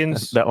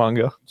 Hopkins. That long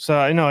ago? So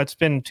I know it's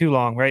been too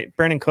long, right?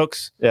 Brandon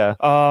Cooks. Yeah.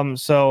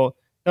 So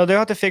no, they'll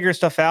have to figure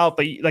stuff out.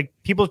 But like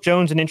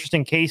Peoples-Jones, an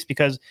interesting case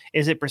because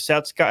is it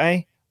Brissett's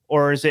guy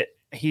or is it?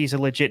 He's a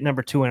legit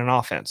number 2 in an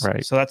offense.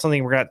 Right. So that's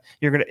something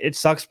it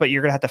sucks, but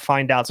you're going to have to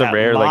find out it's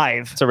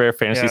live. It's a rare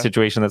fantasy Yeah.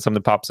 situation that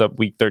something pops up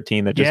week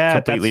 13 that just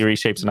completely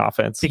reshapes an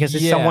offense. Because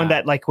it's someone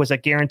that like was a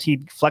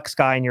guaranteed flex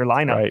guy in your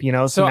lineup,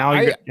 Right. So now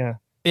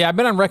Yeah, I've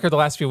been on record the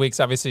last few weeks,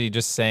 obviously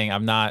just saying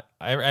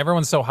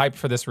everyone's so hyped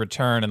for this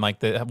return and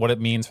like what it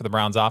means for the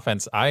Browns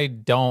offense. I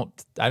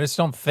just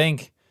don't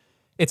think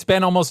it's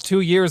been almost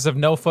 2 years of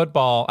no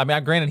football. I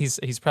mean, granted,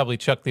 he's probably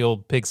chucked the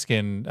old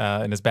pigskin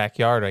in his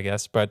backyard, I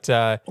guess, but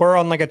or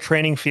on like a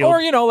training field,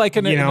 or like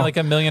a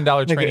 $1 million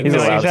training field.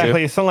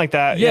 exactly, something like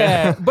that.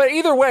 Yeah, but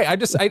either way,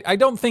 I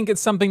don't think it's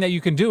something that you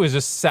can do is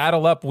just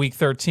saddle up week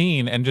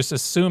 13 and just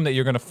assume that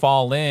you're going to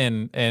fall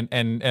in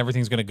and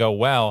everything's going to go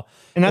well.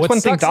 And that's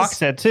one thing Doc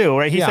said too,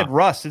 right? He said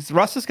Russ is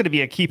going to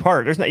be a key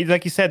part. There's no,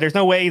 like you said, there's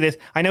no way this.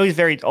 I know he's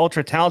very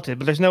ultra talented,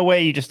 but there's no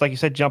way you just, like you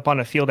said, jump on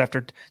a field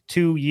after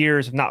 2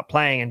 years of not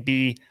playing and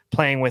be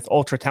playing with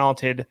ultra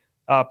talented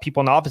people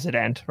on the opposite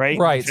end, right?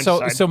 Right.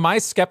 So my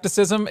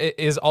skepticism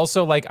is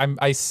also like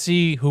I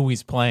see who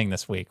he's playing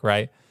this week,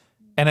 right?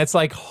 And it's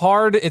like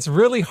hard. It's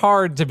really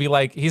hard to be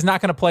like he's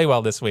not going to play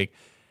well this week.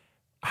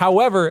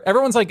 However,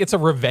 everyone's like it's a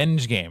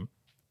revenge game.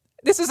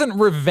 This isn't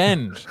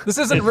revenge. This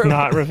isn't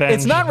not revenge.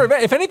 It's not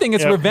revenge. If anything,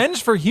 it's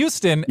revenge for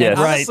Houston. Yes, and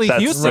honestly,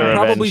 right. Houston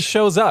probably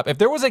shows up. If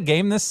there was a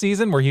game this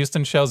season where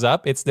Houston shows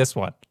up, it's this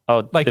one.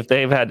 Oh, like if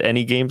they've had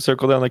any game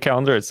circled on the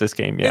calendar, it's this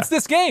game. Yeah, it's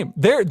this game.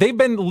 They've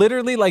been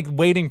literally like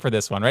waiting for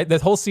this one, right? The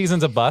whole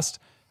season's a bust.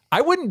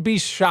 I wouldn't be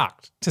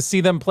shocked to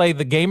see them play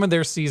the game of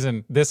their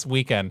season this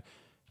weekend.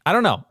 I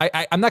don't know.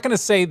 I'm not going to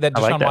say that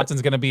Deshaun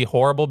Watson's going to be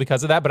horrible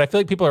because of that, but I feel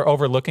like people are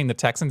overlooking the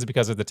Texans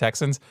because of the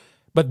Texans.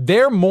 But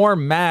they're more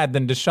mad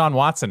than Deshaun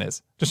Watson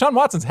is. Deshaun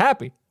Watson's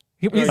happy.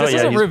 This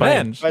isn't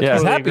revenge. He's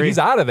happy. Agree. He's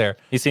out of there.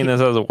 He's seen this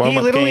as a warm-up game. He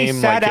literally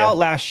sat out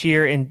last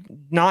year and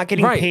not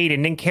getting paid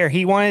and didn't care.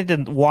 He wanted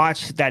to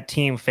watch that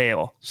team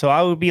fail. So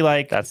I would be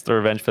like... That's the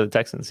revenge for the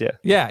Texans, yeah.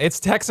 Yeah, it's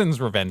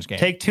Texans' revenge game.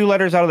 Take 2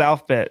 letters out of the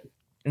alphabet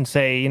and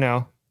say,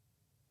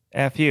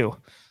 F you.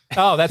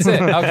 Oh, that's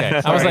it.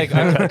 Okay. I was like,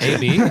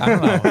 AB? I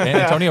don't know.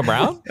 Antonio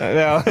Brown?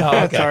 No.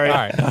 Oh, okay. Sorry. All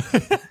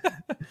right.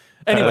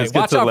 Anyway,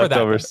 watch out for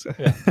leftovers. That.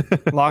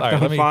 Yeah. Locked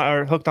on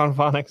or hooked on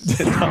phonics.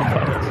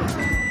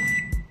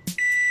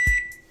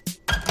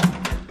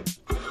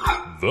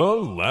 The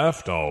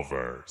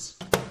leftovers.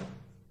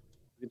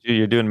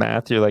 You're doing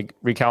math. You're like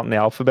recounting the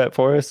alphabet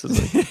for us.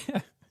 Like,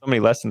 so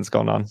many lessons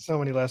going on. So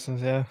many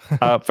lessons,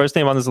 yeah. First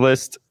name on this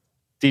list,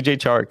 DJ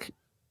Chark.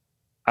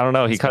 I don't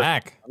know. He's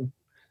back.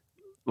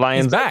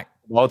 Lions He's back.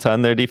 Well,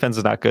 ton. Their defense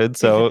is not good,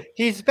 so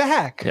he's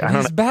back. Yeah,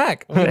 he's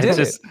back. It's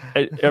just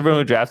everyone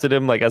who drafted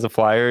him like as a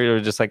flyer, or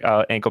just like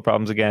ankle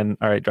problems again.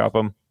 All right, drop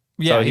him.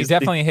 Yeah, so he's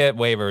definitely hit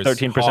waivers.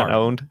 13%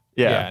 owned.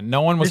 Yeah,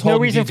 no one was. There's no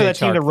reason DJ for that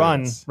team to Chark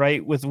run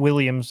right with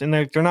Williams, and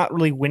they're not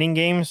really winning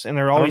games, and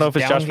they're always. I don't know if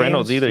it's Josh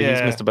Reynolds either. Yeah.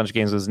 He's missed a bunch of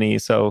games with his knee,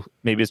 so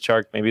maybe it's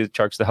Chark. Maybe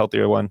Chark's the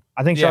healthier one.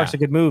 I think Chark's a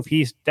good move.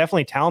 He's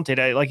definitely talented.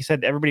 Like you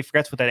said, everybody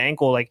forgets with that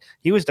ankle. Like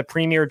he was the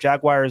premier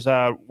Jaguars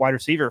wide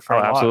receiver for a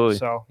lot. Absolutely.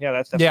 So yeah,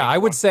 that's definitely I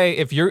would say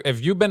if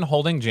you've been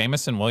holding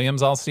Jameson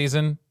Williams all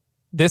season.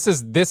 This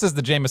is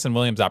the Jameson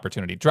Williams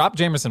opportunity. Drop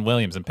Jameson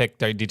Williams and pick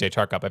DJ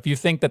Chark up. If you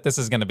think that this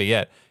is going to be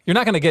it, you're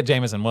not going to get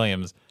Jameson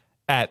Williams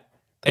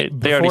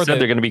they already said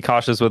they're going to be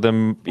cautious with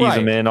him, ease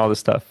him in, all this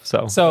stuff.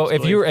 So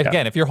if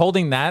you're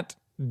holding that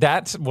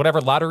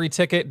whatever lottery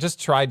ticket, just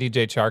try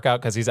DJ Chark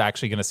out because he's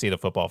actually going to see the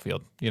football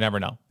field. You never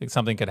know;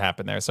 something could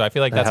happen there. So I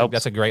feel like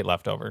that's a great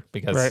leftover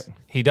because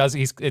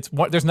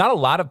there's not a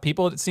lot of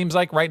people. It seems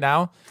like right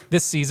now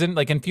this season,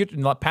 like in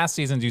past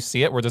seasons, you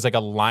see it where there's like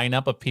a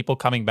lineup of people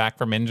coming back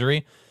from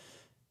injury.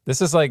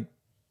 This is like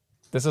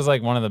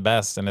one of the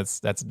best, and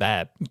that's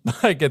bad.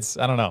 Like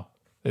I don't know.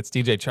 It's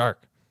DJ Chark.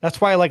 That's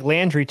why I like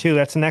Landry too.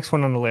 That's the next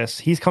one on the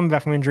list. He's coming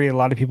back from injury. A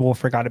lot of people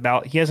forgot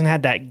about. He hasn't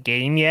had that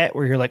game yet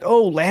where you're like,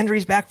 oh,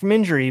 Landry's back from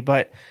injury,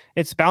 but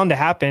it's bound to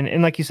happen.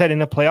 And like you said, in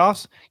the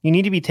playoffs, you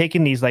need to be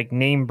taking these like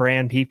name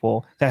brand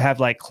people that have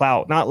like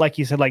clout, not like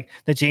you said, like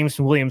the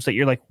Jameson Williams that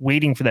you're like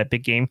waiting for that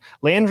big game.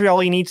 Landry, all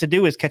he needs to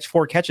do is catch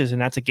 4 catches,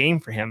 and that's a game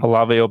for him.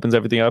 Olave opens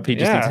everything up. He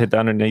just needs to hit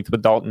underneath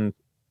with Dalton.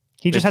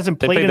 He just hasn't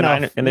played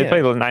enough. They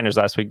played the Niners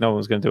last week. No one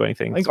was going to do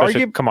anything. Like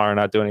Kamara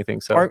not do anything.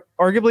 So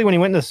arguably, when he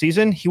went into the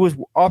season, he was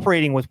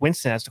operating with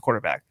Winston as the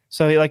quarterback.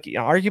 So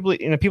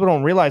arguably, people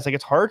don't realize like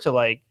it's hard to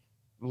like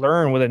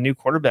learn with a new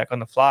quarterback on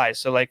the fly.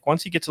 So like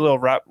once he gets a little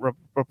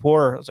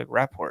rapport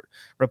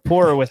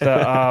with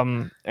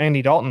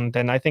Andy Dalton,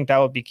 then I think that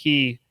would be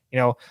key.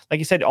 Like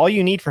you said, all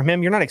you need from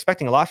him, you're not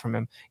expecting a lot from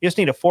him. You just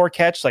need a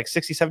 4-catch, like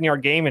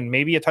 67-yard game and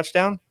maybe a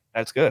touchdown.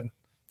 That's good.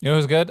 You know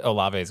who's good?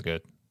 Olave's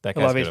good. That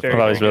guy's Olave's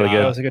really good.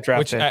 That was a good draft.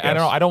 Which I don't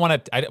know. I don't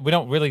want to. We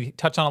don't really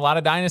touch on a lot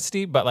of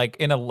dynasty, but like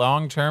in a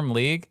long-term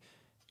league,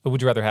 who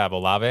would you rather have,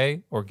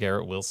 Olave or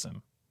Garrett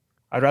Wilson?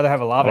 I'd rather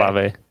have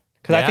Olave.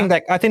 Because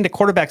I think the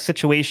quarterback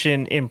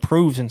situation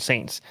improves in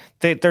Saints.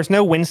 There's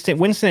no Winston.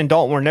 Winston and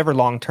Dalton were never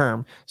long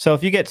term. So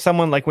if you get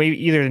someone like maybe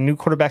either the new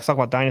quarterbacks talk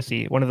about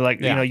dynasty, one of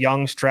the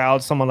young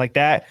Stroud, someone like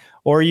that,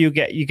 or you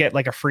get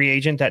like a free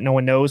agent that no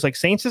one knows. Like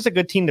Saints is a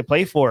good team to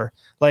play for.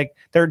 Like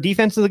their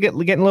defense is getting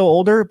a little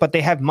older, but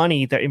they have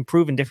money that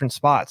improve in different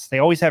spots. They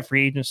always have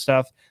free agent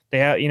stuff. They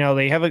have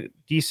they have a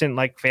decent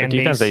like fan base.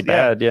 Defense ain't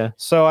bad, yeah.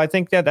 So I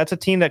think that's a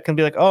team that can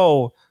be like,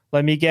 oh,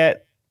 let me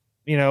get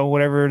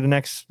whatever the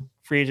next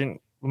free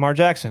agent, Lamar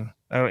Jackson.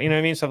 You know what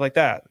I mean? Stuff like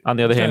that. On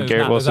the other hand,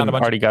 Garrett Wilson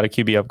already got a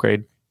QB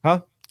upgrade.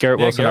 Huh? Garrett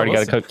Wilson already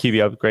got a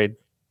QB upgrade.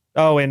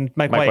 Oh, and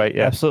Mike White. White,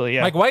 yeah. Absolutely,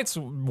 yeah. Mike White's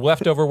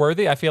leftover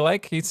worthy. I feel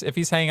like if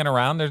he's hanging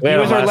around, there's We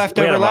had was him our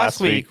leftover we had him last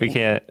week. We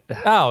can't.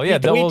 oh yeah,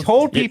 we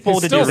told people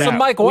to do still that. some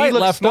Mike We White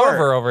look left smart.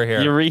 over here.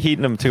 You're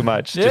reheating him too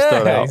much. Just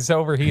throw it Yeah, out. he's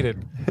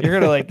overheated. You're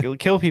gonna like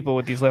kill people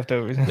with these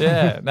leftovers.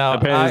 Yeah, no,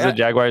 Apparently, it's the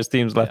Jaguars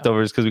team's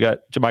leftovers because we got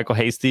Jermichael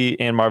Hasty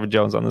and Marvin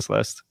Jones on this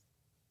list.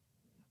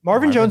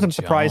 Marvin Jones, Marvin I'm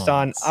surprised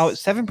Jones. on.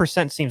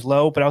 7% seems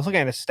low, but I was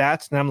looking at his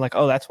stats and I'm like,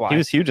 oh, that's why. He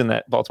was huge in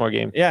that Baltimore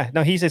game. Yeah,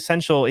 no, he's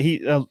essential.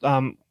 He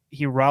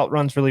route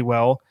runs really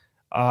well.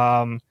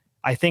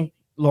 I think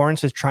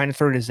Lawrence is trying to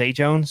throw to Zay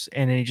Jones,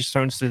 and then he just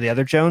throws to the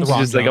other Jones. The wrong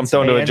He's just like, I'm Jones.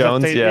 throwing to He a ends up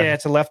Jones. th- Yeah.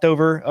 it's a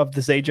leftover of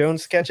the Zay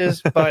Jones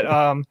sketches. But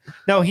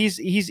no,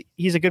 he's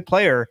a good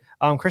player.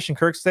 Christian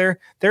Kirk's there.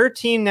 They're a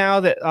team now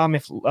that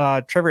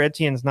if Trevor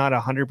Etienne's not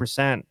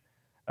 100%,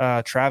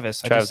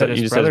 Travis. I just said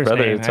his brother's name.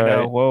 It's I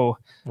know. all Whoa.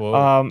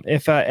 Whoa.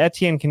 If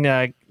Etienne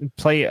can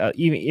play,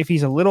 even if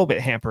he's a little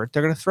bit hampered,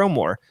 they're going to throw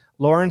more.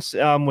 Lawrence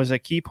was a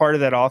key part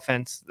of that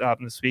offense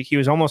this week. He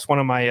was almost one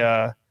of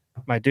my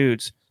my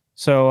dudes.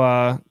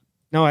 So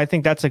no, I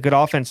think that's a good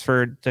offense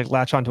to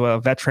latch onto a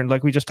veteran.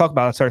 Like we just talked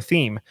about, that's our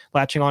theme: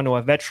 latching onto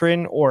a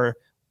veteran or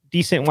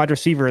decent wide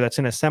receiver that's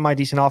in a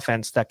semi-decent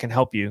offense that can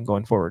help you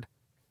going forward.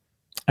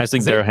 I just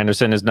think Darrell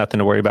Henderson is nothing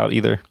to worry about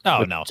either. Oh,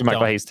 with no, Jermichael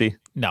don't. Hasty.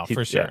 No, for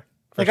He's- sure. yeah.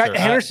 For Like sure.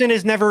 Henderson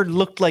has never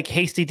looked like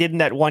Hasty did in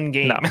that one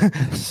game. No.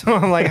 So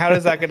I'm like, how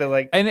does that going to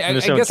like? And I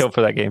Henderson would guess kill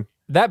for that game.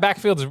 that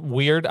backfield's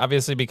weird,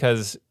 obviously,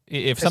 because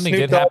if something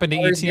Snoop did Dogg happen to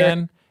players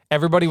Etienne,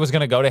 everybody was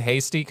going to go to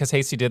Hasty because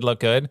Hasty did look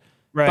good.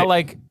 Right. But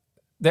like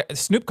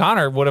Snoop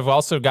Connor would have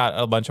also got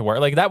a bunch of work.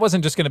 Like that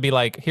wasn't just going to be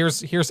like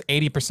here's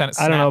 80% snaps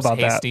I don't know about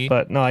Hasty. that,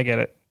 but no, I get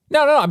it.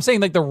 No, I'm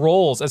saying like the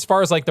roles as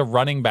far as like the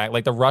running back,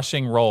 like the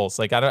rushing roles.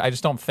 Like I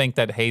just don't think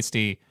that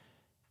Hasty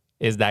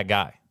is that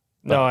guy.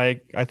 No, I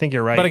think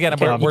you're right. But again,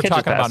 we're catches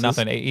talking about passes.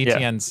 nothing.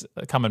 Etienne's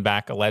coming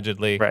back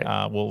allegedly.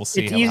 Right. We'll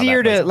see. It's how that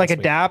easier plays to out like this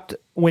week. adapt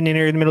when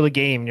you're in the middle of the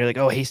game. You're like,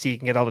 oh, Hasty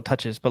can get all the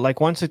touches. But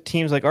like once a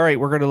team's like, all right,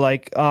 we're gonna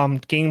like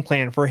game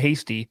plan for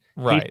Hasty,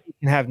 Right. Hasty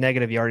can have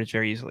negative yardage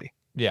very easily.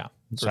 Yeah,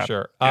 for Stop.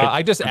 sure.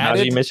 I just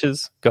added. Najee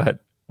misses. Go ahead.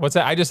 What's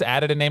that? I just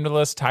added a name to the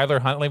list. Tyler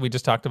Huntley. We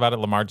just talked about it.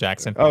 Lamar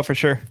Jackson. Oh, for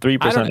sure.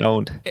 3%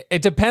 owned.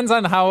 It depends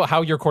on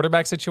how your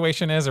quarterback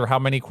situation is or how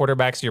many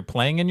quarterbacks you're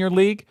playing in your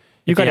league.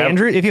 You got you have-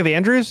 Andrews. If you have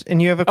Andrews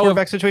and you have a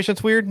quarterback situation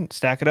that's weird,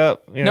 stack it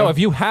up. You know? No, if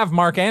you have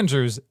Mark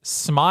Andrews,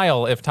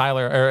 smile if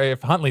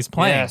Huntley's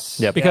playing. Yes.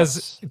 Yep.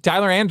 Because Yes.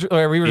 Tyler Andrews,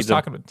 or we were just He's a-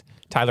 talking about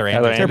Tyler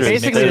Andrews. They're Andrews.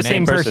 basically the Mix it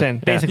same in. person.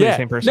 Yeah. Basically Yeah. the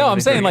same person. No,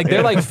 I'm saying like they're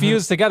Yeah. like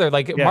fused together.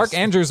 Like Yes. Mark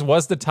Andrews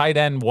was the tight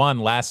end one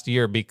last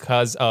year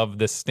because of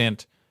the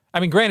stint. I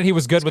mean, granted, he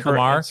was good with correct.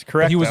 Lamar, That's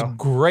correct, but he was though.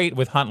 great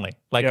with Huntley.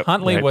 Like Yep.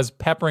 Huntley Right. was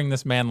peppering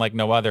this man like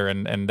no other,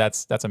 and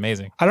that's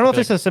amazing. I don't know if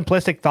feel this is a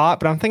simplistic thought,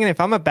 but I'm thinking if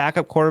I'm a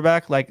backup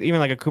quarterback, like even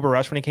like a Cooper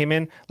Rush when he came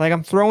in, like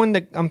I'm throwing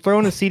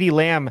the CD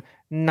Lamb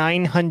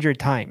 900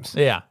 times.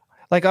 Yeah.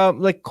 Like Colt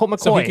McCoy.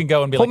 So he can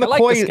go and be Colt like, I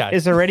like McCoy this guy.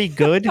 is already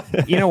good.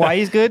 You know why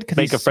he's good? Because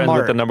Make he's a friend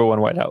smart. with the number one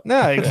wideout.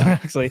 No,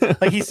 exactly.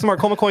 Like he's smart.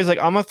 Colt McCoy's like,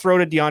 I'm gonna throw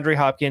to DeAndre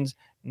Hopkins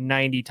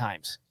 90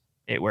 times.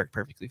 It worked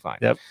perfectly fine.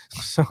 Yep.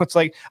 So it's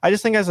like I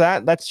just think as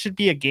that should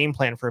be a game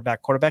plan for a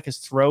back quarterback is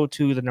throw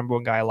to the number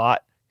one guy a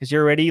lot because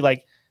you're already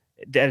like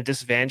at a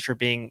disadvantage for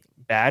being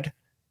bad,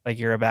 like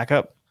you're a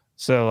backup.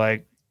 So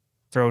like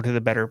throw to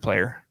the better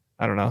player.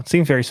 I don't know. It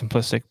seems very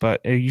simplistic,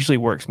 but it usually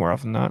works more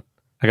often than not.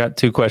 I got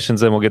 2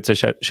 questions, then we'll get to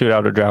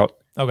shootout or drought.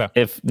 Okay.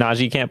 If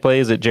Najee can't play,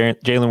 is it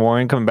Jalen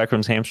Warren coming back from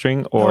his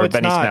hamstring or No, it's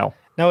Benny not. Snell?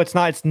 No, it's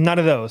not. It's none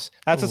of those.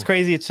 That's what's Ooh.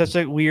 crazy. It's such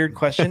a weird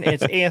question.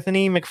 It's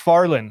Anthony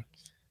McFarlane.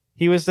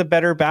 He was the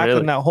better back Really?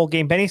 in that whole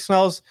game. Benny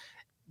Snell's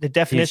the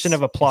definition He's-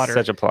 of a plotter. He's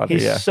such a plotter,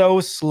 He's yeah. so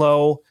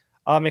slow.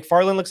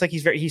 McFarlane looks like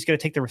he's going to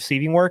take the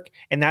receiving work,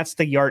 and that's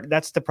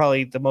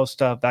probably the most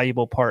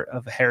valuable part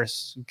of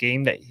Harris'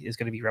 game that is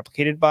going to be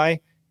replicated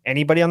by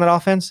anybody on that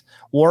offense.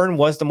 Warren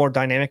was the more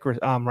dynamic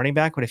running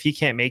back, but if he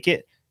can't make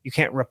it, you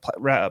can't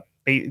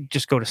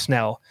just go to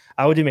Snell.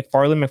 I would do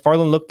McFarlane.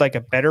 McFarlane looked like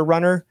a better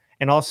runner,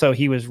 and also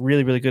he was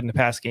really, really good in the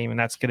pass game, and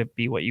that's going to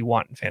be what you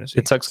want in fantasy.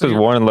 It sucks So because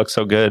you're- Warren looks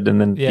so good, and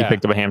then he Yeah.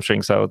 picked up a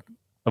hamstring, so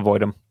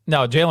avoid him.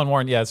 No, Jalen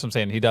Warren, yeah, that's what I'm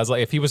saying. He does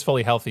like if he was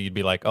fully healthy, you'd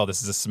be like, oh,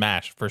 this is a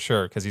smash for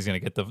sure because he's gonna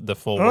get the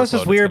full. I know it's workload.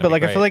 just weird, gonna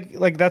but be like I feel great.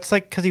 like that's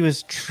like because he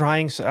was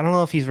trying. So I don't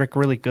know if he's like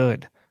really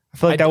good. I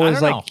feel like I that was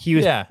don't know. like he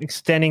was Yeah.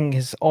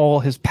 extending all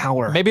his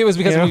power. Maybe it was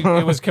because You know?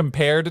 it was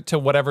compared to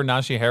whatever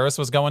Najee Harris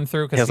was going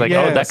through. He Because was like,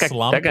 Yeah. oh,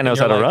 that guy knows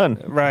how to run.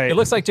 Right. It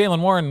looks like Jalen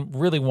Warren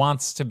really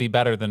wants to be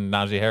better than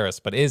Najee Harris,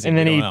 but is he? And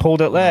then We he don't know.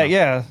 pulled it. We don't know.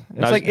 Yeah, it's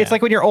Najee- it's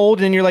like when you're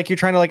old and you're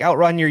trying to like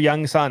outrun your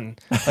young son.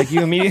 Like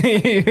you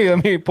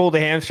immediately pulled a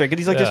hamstring, and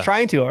he's like Yeah. just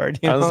trying too hard.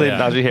 You know? Honestly, Yeah.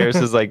 Najee Harris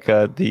is like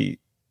the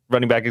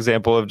running back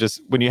example of just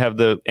when you have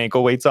the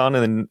ankle weights on,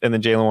 and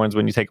then Jalen Warren's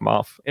when you take them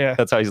off. Yeah.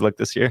 That's how he's looked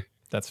this year.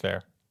 That's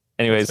fair.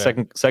 Anyways, That's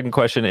fair. second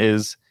question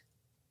is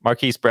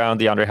Marquise Brown,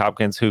 DeAndre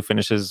Hopkins, who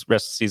finishes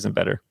rest of the season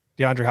better?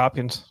 DeAndre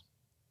Hopkins.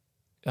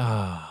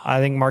 Ah, I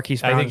think Marquise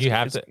Brown. I think you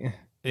have to.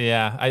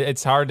 Yeah,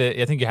 it's hard to.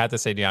 I think you have to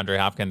say DeAndre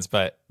Hopkins,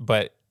 but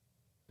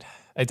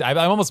I'm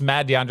almost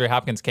mad DeAndre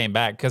Hopkins came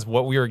back because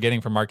what we were getting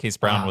from Marquise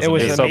Brown was it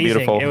was amazing. so amazing.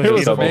 beautiful. It was It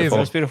was so beautiful. beautiful. It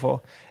was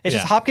beautiful. It's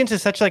just Yeah. Hopkins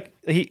is such like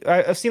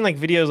I've seen like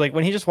videos like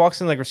when he just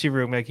walks in like receiver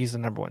room, like he's the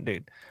number one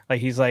dude. Like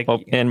he's like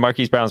Well, and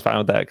Marquise Brown's fine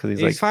with that because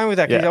he's like fine with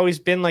that. 'Cause yeah. He's always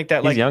been like that.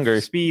 He's Like younger.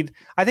 speed.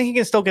 I think he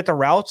can still get the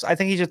routes. I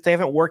think they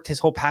haven't worked his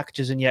whole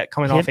packages in yet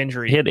coming off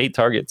injury. he had 8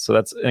 targets, so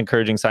that's an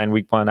encouraging sign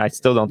week 1. I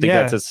still don't think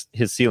Yeah. that's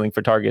his ceiling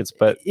for targets,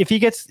 but if he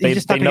gets, they, he's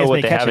just not they gonna know get as what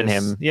many they have in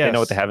catches. him. Yes. They know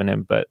what they have in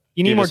him, but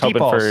You need you're more just deep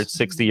hoping for balls.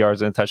 60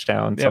 yards and a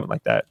touchdown, Yep. something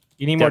like that.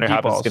 You need more DeAndre deep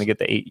Hopkins is balls. going to get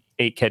the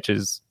eight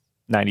catches,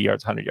 90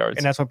 yards, 100 yards.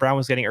 And that's what Brown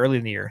was getting early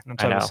in the year. And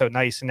I so it was know. so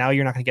nice. And now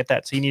you're not going to get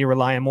that. So you need to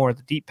rely on more of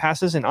the deep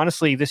passes. And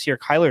honestly, this year,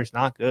 Kyler's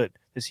not good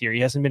this year. He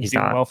hasn't been He's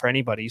doing not. well for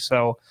anybody.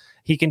 So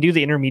he can do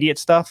the intermediate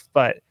stuff,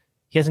 but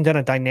he hasn't done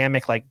a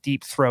dynamic, like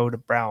deep throw to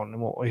Brown.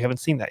 And we haven't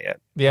seen that yet.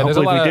 Yeah, there's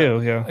a Hopefully lot we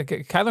of, do. Yeah. like,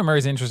 Kyler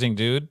Murray's an interesting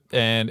dude,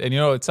 and you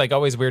know it's like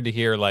always weird to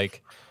hear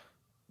like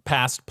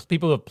past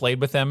people who have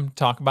played with him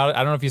talk about it. I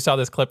don't know if you saw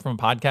this clip from a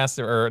podcast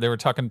or they were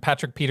talking.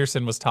 Patrick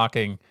Peterson was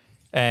talking,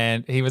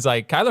 and he was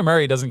like, Kyler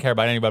Murray doesn't care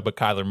about anybody but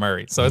Kyler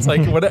Murray. So it's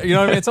like what you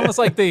know what I mean? It's almost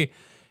like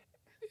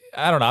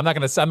I don't know. I'm not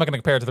gonna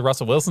compare it to the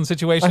Russell Wilson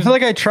situation. I feel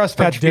like I trust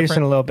but Patrick Peterson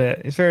different. a little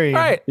bit. It's very All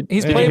right,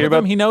 he's Did you played hear with him.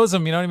 about- He knows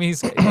him. You know what I mean?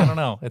 I don't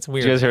know. It's Did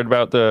weird. you guys heard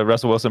about the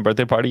Russell Wilson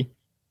birthday party?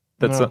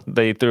 No.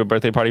 They threw a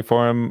birthday party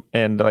for him,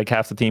 and like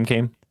half the team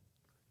came.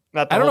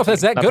 not the I don't know whole if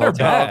that's team. that good or Not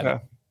the whole bad. Oh,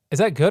 okay. Is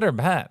that good or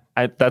bad?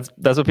 That's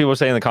what people are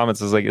saying in the comments.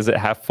 Is like, is it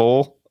half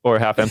full or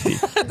half empty?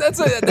 that's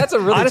a really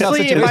tough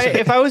Honestly, situation.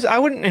 if I was, I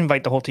wouldn't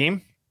invite the whole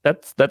team.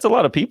 That's a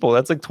lot of people.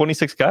 That's like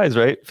 26 guys,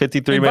 right?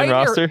 53-man Invite your-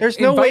 roster. There's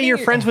no way Inviting you're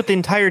your- friends with the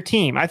entire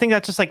team. I think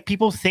that's just like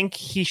people think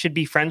he should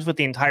be friends with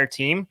the entire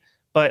team,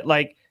 but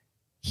like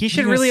he should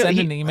You're gonna really send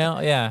he- an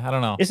email. Yeah, I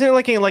don't know. Isn't it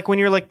like when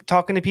you're like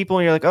talking to people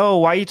and you're like, oh,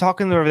 why are you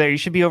talking over there? You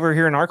should be over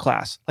here in our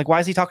class. Like,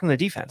 why is he talking to the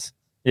defense?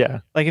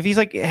 Yeah. Like, if he's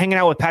like hanging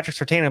out with Patrick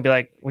Surtain, I'd be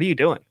like, what are you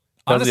doing?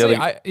 That was the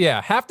Honestly,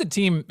 other- half the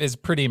team is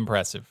pretty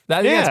impressive.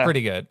 I think that's Yeah.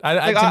 pretty good.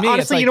 Like, To me, honestly,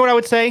 it's like, you know what I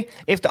would say?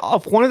 If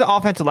one of the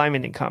offensive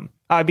linemen didn't come,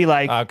 I'd be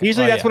like, Okay.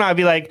 usually Oh, that's yeah. when I'd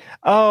be like,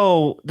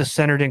 oh, the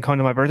center didn't come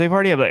to my birthday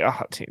party. I'd be like,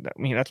 oh,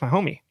 that's my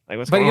homie. Like,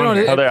 what's But going you know, on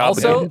here? How they're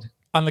also obligated.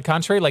 on the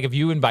contrary, like if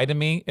you invited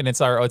me and it's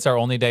our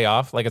only day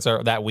off, like it's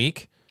that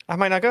week. I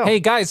might not go. Hey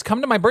guys,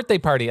 come to my birthday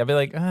party. I'd be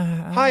like,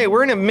 Hi,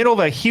 we're in the middle of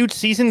a huge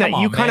season that Come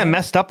on, you kind of man.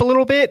 messed up a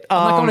little bit.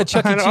 I'm not going to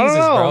Chuck E. I don't Cheese's,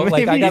 know, bro.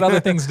 Like I maybe- got other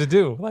things to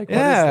do. Like what is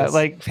Yeah, this?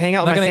 like hang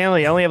out Not with my gonna-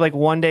 family. I only have like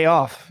one day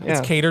off. Yeah,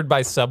 It's catered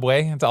by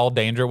Subway. It's all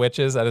Danger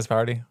Witches at his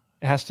party.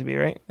 it has to be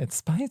right. It's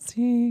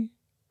spicy.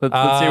 Let's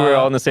say we're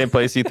all in the same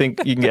place. You think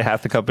you can get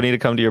half the company to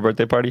come to your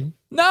birthday party?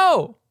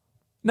 No.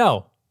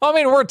 I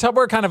mean, we're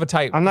kind of a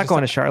tight. I'm not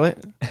going to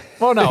Charlotte.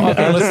 Well, no.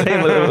 Okay, Let's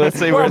say we're in the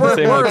same we're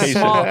a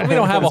location. small. We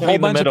don't have a Let's be whole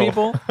in the bunch of middle.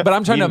 people, but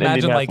I'm trying to Meet in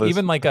imagine like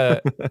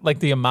Indianapolis. even like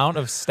the amount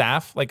of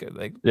staff. Like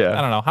Yeah.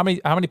 I don't know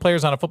how many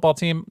players on a football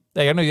team.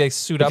 Like, I know they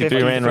suit up.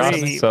 53-man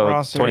 53 roster, so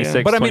roster, 26,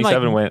 yeah. But I mean, like,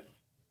 27 went.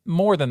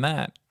 More than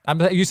that.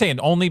 You saying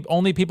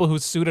only people who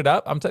suited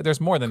up?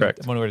 There's more than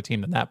Correct. one other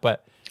team than that.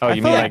 But Oh, I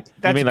you feel mean like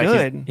like that's you mean like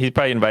good. he's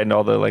probably inviting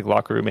all the like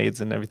locker room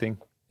aides and everything.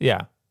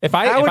 yeah, if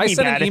That I would be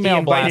send bad an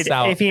email blast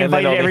out, if he and then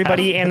invited only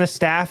everybody and the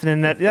staff,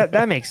 then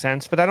that makes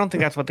sense. But I don't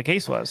think that's what the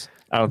case was.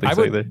 I don't think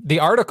so either. The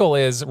article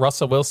is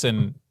Russell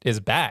Wilson is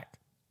back.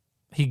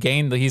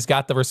 He's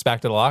got the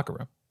respect of the locker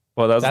room.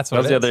 Well, that That's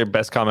was what the it other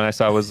best comment I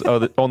saw was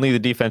only the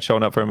defense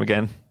showing up for him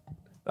again.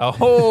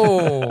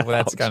 Oh,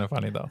 that's kind of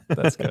funny though.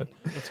 That's good.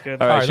 That's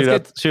good. All right, right,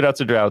 let's shootouts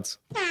or droughts.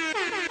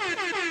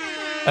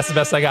 That's the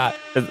best I got.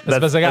 That's the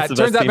best I got. that's the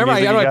Turns best out, team remember,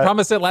 music you I got?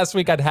 promised it last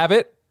week I'd have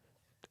it.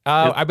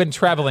 I've been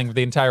traveling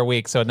the entire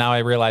week, so now I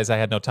realize I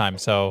had no time.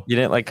 So, You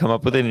didn't like come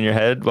up with it in your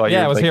head while Yeah,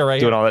 you're it was like, here, right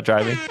doing here. all that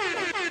driving.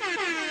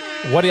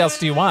 what else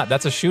do you want?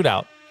 That's a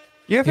shootout.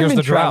 You haven't Here's been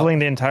the drought. traveling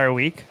the entire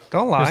week.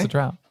 Don't Here's lie. the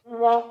drought.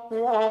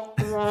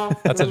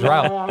 That's a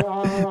drought.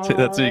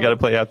 That's what you got to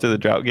play after the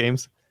drought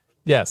games.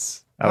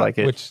 Yes. I like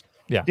it. Which,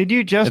 yeah. Did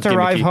you just That's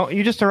arrive gimmicky. home?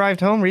 You just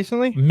arrived home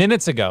recently?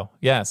 Minutes ago.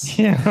 Yes.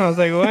 Yeah, I was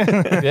like,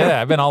 what?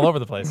 Yeah, I've been all over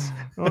the place.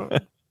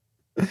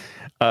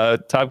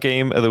 Top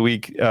game of the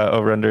week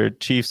over under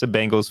Chiefs and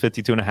Bengals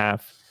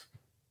 52.5.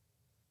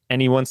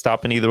 Anyone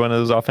stopping either one of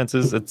those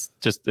offenses?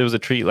 It was a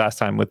treat last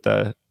time with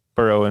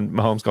Burrow and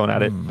Mahomes going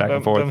at it back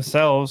and forth.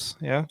 Themselves,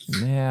 yeah.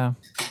 Yeah.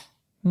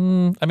 I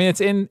mean,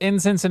 it's in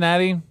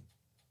Cincinnati.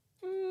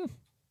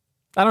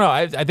 I don't know.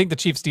 I think the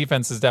Chiefs'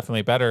 defense is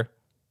definitely better.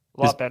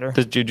 A lot better.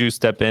 Does Juju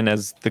step in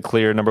as the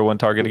clear number one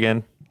target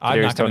again? I'm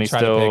Kadarius not gonna Toney try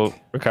to still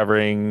pick.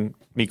 recovering.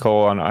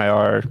 Mecole on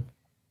IR.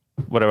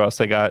 Whatever else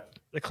they got.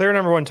 The clear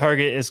number one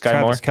target is Sky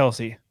Travis Moore?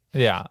 Kelce.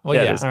 Yeah. Well,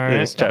 Yeah, yeah. it is. All It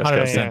is right.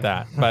 Travis 100%. Kelce.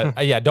 That.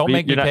 But yeah, don't But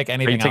make me you're not- pick are you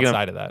anything taking a-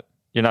 outside of that.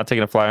 You're not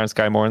taking a flyer on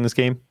Sky Moore in this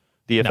game,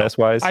 DFS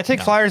wise. I take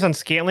No. flyers on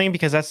Scantling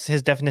because that's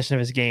his definition of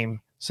his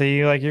game. So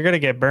you're gonna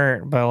get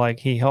burnt, but like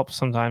he helps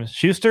sometimes.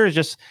 Schuster is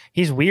just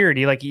he's weird.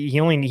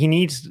 He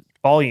needs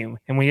volume,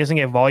 and when he doesn't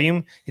get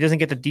volume, he doesn't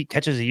get the deep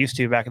catches he used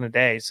to back in the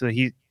day. So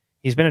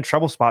he's been in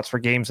trouble spots for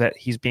games that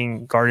he's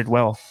being guarded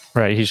well.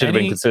 Right. He should have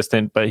been Any-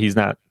 consistent, but he's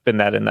not been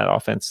that in that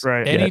offense.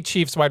 Right. Any Yeah.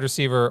 Chiefs wide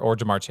receiver or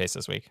Jamar Chase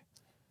this week?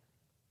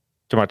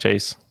 Jamar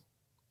Chase.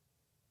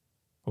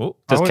 Ooh.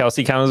 Does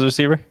Kelsey count as a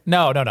receiver?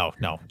 No.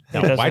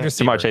 doesn't. Wide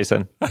receiver. Jamar Chase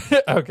then.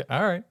 Okay,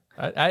 all right.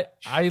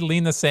 I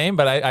lean the same,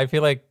 but I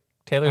feel like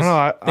Taylor's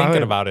I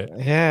thinking about it.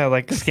 Yeah,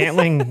 like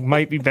Scantling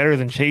might be better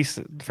than Chase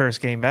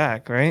first game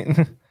back, right?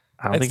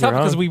 I don't It's think tough you're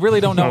wrong. because we really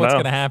don't know I don't what's know.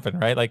 going to happen,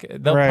 right? Like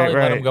they'll Right, probably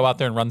let him right. go out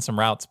there and run some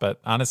routes, but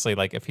honestly,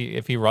 like if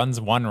he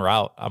runs one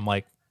route, I'm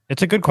like,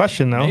 It's a good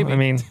question, though. Maybe. I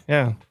mean,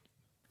 yeah.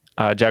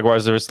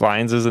 Jaguars versus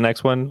Lions is the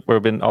next one.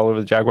 We've been all over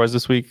the Jaguars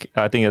this week.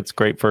 I think it's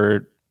great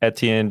for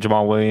Etienne,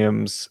 Jamal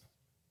Williams.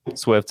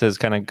 Swift has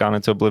kind of gone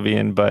into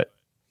oblivion, but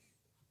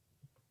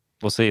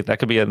we'll see. That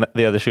could be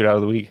the other shootout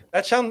of the week.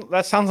 That sounds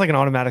like an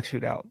automatic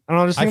shootout. I don't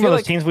know. Just I think feel about those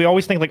like- teams. We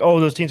always think like, oh,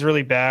 those teams are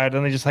really bad,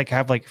 and they just like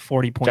have like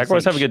 40 points.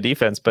 Jaguars have a each. good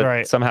defense, but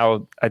Right.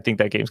 somehow I think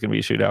that game's going to be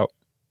a shootout.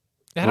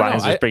 I don't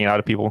Lions know. just bringing out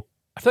of people.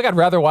 I feel like I'd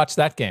rather watch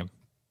that game.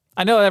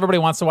 I know everybody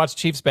wants to watch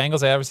Chiefs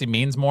Bengals. It obviously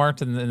means more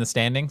to in the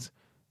standings.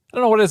 I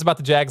don't know what it is about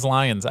the Jags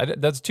Lions.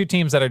 That's two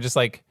teams that are just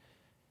like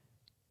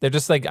they're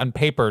just like on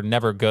paper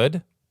never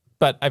good.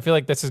 But I feel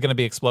like this is going to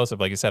be explosive,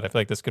 like you said. I feel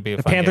like this could be a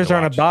The fun game Panthers to are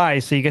on a watch. bye,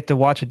 so you get to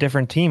watch a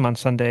different team on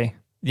Sunday.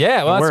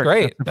 Yeah, well, It that's works.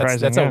 great.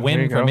 That's That's surprising. a Yeah, there win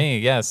you for go. me.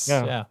 Yes.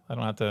 Yeah. Yeah. I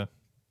don't have to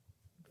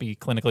be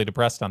clinically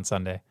depressed on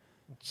Sunday.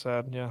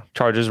 Sad, yeah.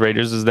 Chargers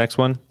Raiders is the next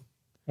one.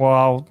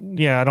 Well,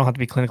 yeah, I don't have to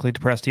be clinically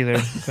depressed either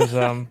because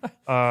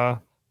that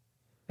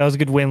was a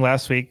good win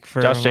last week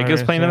for Josh Jacobs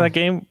Raiders, playing in yeah. that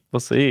game. We'll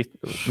see.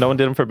 No one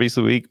did him for Beast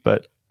of the Week,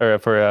 but for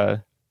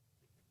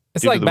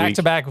It's Dude of like the back week.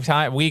 to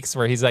back weeks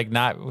where he's like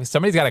not.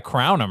 Somebody's got to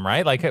crown him,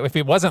 right? Like if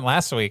he wasn't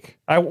last week.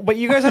 But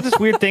you guys have this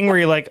weird thing where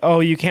you're like, oh,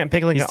 you can't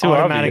pick like He's an too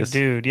automatic obvious.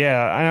 dude.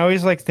 Yeah, I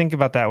always like think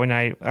about that when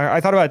I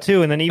thought about it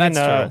too, and then even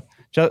That's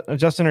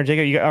Justin or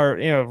Jacob,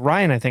 or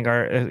Ryan, I think,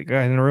 are in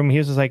the room. He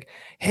was just like,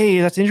 hey,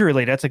 that's injury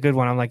related. That's a good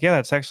one. I'm like, yeah,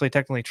 that's actually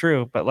technically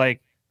true, but like,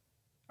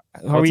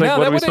 Well, it's like, Yeah,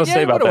 what that are we would've- supposed yeah, to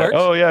say it about would've that?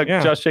 worked. Oh yeah,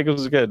 Yeah. Josh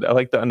Jacobs is good. I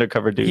like the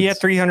undercover dudes. he had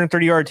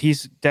 330 yards.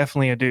 He's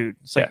definitely a dude.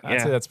 It's like, I'd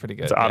say that's pretty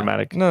good. It's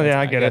automatic. No, yeah,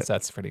 I get guess it.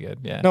 that's pretty good.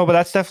 Yeah. No, but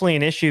that's definitely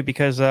an issue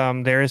because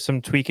there is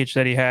some tweakage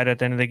that he had at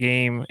the end of the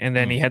game, and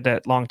then he had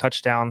that long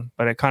touchdown,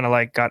 but it kind of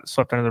like got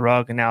swept under the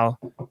rug, and now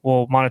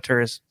we'll monitor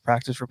his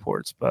practice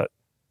reports. But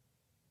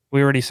we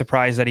were already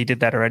surprised that he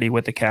did that already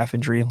with the calf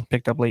injury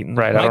picked up late in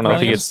the Right. I Mike don't know if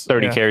he Williams? gets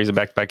 30 Yeah. carries in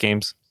back-to-back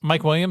games.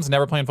 Mike Williams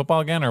never playing football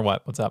again, or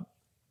what? What's up?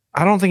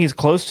 I don't think he's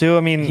close to.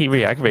 I mean, He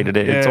reactivated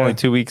it. It's Yeah. only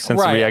 2 weeks since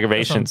Right. the That's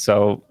reactivation, what-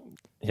 so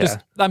yeah. Just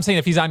I'm saying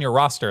if he's on your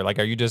roster, like,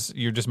 you're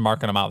just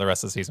marking him out the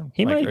rest of the season.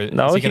 He Like, might. or is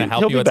No, he going to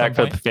help he'll you be at back some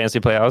for point? the fantasy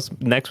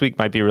playoffs. Next week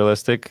might be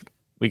realistic.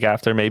 Week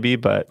after maybe,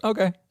 but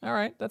Okay, all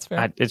right, that's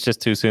fair. it's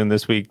just too soon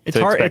this week. it's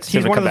to hard. expect him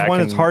He's to one of come those back ones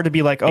that's and hard to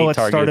be like, oh, 8 let's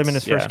start him in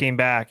his targets. first game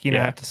back. You know,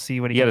 Yeah. have to see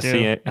what he You can got to do.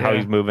 see it, how Yeah.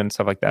 he's moving,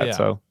 stuff like that. Yeah.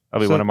 So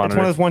I'll be So one to it's monitor.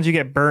 one of those ones you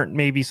get burnt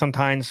maybe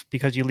sometimes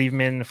because you leave him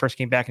in the first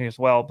game back as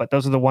well. But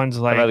those are the ones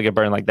I'd like rather get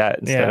burned like that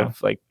instead Yeah.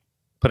 of like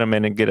put him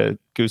in and get a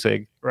goose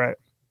egg. right.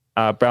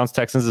 Browns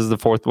Texans is the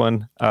fourth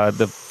one,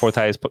 the fourth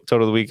highest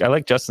total of the week. I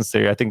like Justin's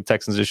theory. I think the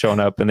Texans are showing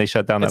up and they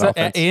shut down that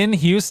offense. In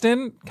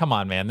Houston. Come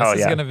on, man. This Oh, is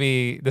yeah. gonna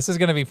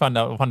be fun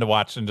to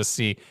watch and just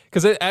see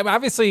because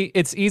obviously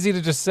it's easy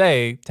to just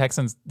say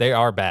Texans they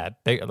are bad.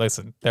 They're bad.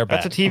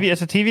 That's a TV.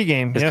 It's a TV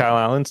game. Is Yeah. Kyle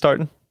Allen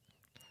starting?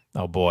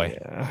 Oh boy.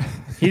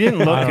 He didn't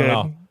look I don't good,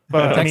 know.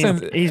 but I mean,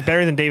 Texans- he's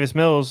better than Davis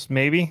Mills,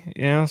 maybe.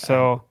 You know,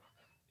 so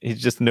He's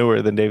just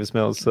newer than Davis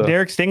Mills. So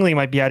Derek Stingley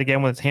might be out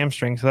again with his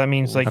hamstring. So that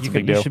means like That's a you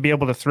big deal. should be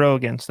able to throw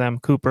against them.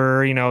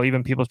 Cooper,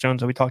 even Peoples Jones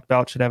that we talked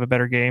about should have a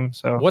better game.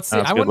 So What's the?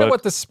 That's a I good wonder look.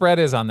 what the spread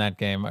is on that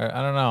game. I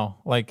don't know.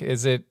 Like,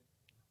 is it?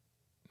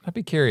 I'd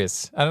be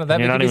curious. I don't know. That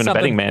you're could not be even a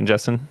something- betting man,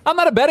 Justin. I'm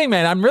not a betting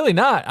man. I'm really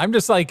not. I'm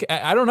just like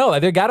I don't know.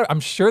 I'm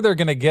sure they're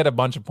gonna get a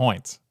bunch of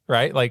points,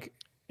 right? Like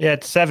yeah,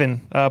 it's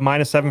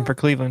 -7 for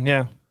Cleveland.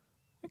 Yeah.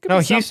 it could No,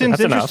 be something. Houston's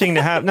That's enough. interesting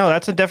to have. No,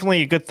 that's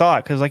definitely a good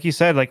thought because, like you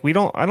said, like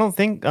I don't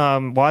think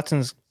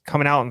Watson's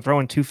coming out and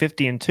throwing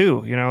 250 and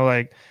 2.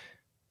 Like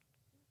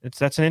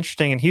that's an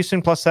interesting. And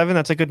Houston +7,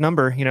 that's a good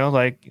number.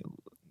 Like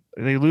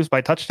they lose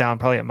by touchdown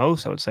probably at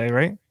most. I would say,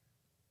 right?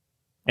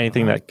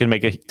 Anything that can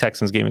make a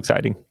Texans game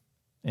exciting.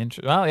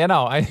 Well, yeah,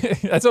 no.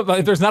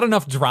 If there's not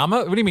enough drama.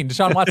 What do you mean,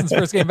 Deshaun Watson's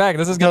first game back?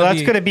 This is No, gonna that's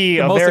be going to be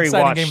the a most very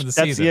exciting watched game of the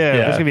that's- season. Yeah, Yeah.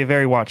 that's going to be a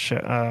very watched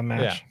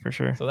match Yeah. for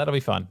sure. So that'll be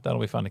fun. That'll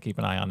be fun to keep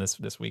an eye on this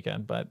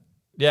weekend. But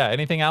yeah,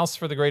 anything else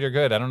for the greater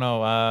good? I don't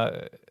know.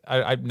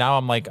 Now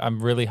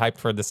I'm really hyped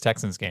for this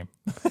Texans game.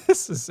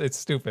 It's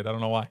stupid. I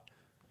don't know why.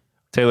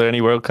 Taylor,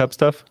 any World Cup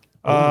stuff?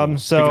 Speaking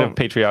So of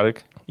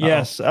patriotic,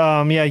 yes,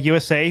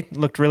 USA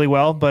looked really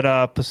well, but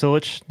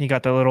Pasilic, he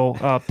got the little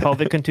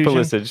pelvic contusion.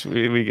 Pulisic,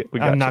 we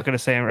got I'm you. not going to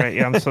say him right.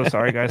 Yeah, I'm so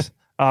sorry, guys.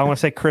 I want to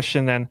say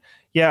Christian then.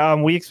 Yeah,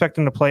 we expect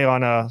him to play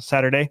on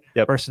Saturday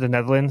Yep. versus the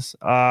Netherlands.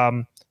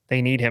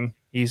 They need him.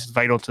 He's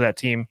vital to that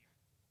team.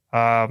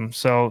 So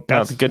No,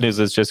 that's the good news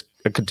is just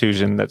a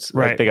contusion. That's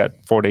Right. like they got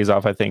 4 days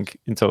off, I think,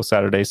 until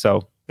Saturday.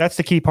 So that's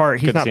the key part.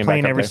 He's Good to not see him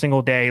playing back up every there.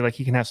 single day. Like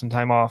he can have some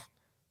time off.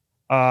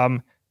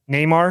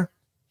 Neymar,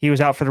 he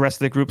was out for the rest of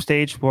the group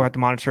stage. We'll have to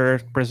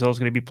monitor. Brazil's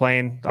going to be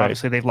playing. Right.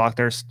 Obviously, they've locked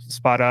their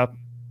spot up.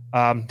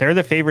 They're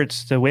the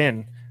favorites to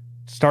win,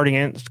 going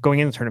in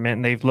the tournament,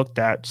 and they've looked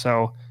at.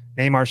 So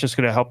Neymar's just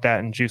going to help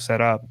that and juice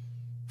that up.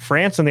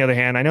 France, on the other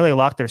hand, I know they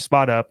locked their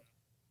spot up.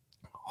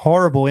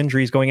 Horrible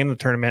injuries going into the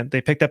tournament.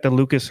 They picked up the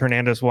Lucas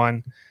Hernandez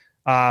one.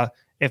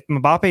 If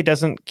Mbappe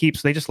doesn't keep,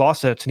 so they just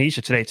lost to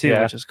Tunisia today too,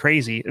 which is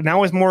crazy. And that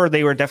was more,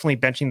 they were definitely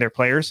benching their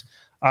players.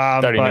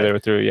 Starting they were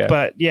through,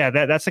 But yeah,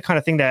 that's the kind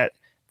of thing that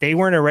they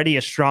weren't already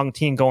a strong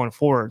team going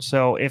forward.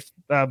 So if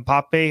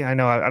Mbappe, I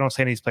know I don't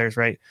say any of these players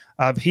right,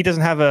 if he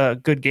doesn't have a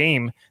good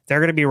game, they're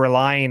going to be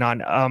relying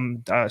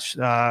on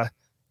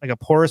like a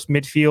porous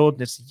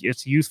midfield.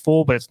 It's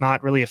youthful, but it's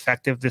not really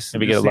effective.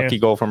 Maybe get a lucky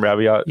goal from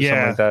Rabiot. Yeah,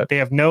 something like that. They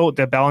have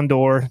the Ballon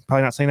d'Or.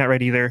 Probably not saying that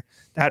right either.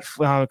 That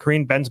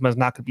Karim Benzema is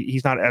not going to be.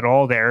 He's not at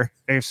all there.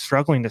 They're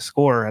struggling to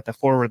score at the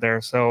forward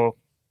there, so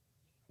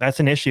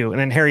that's an issue. And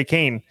then Harry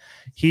Kane,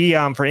 he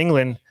for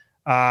England,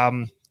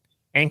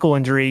 ankle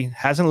injury,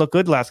 hasn't looked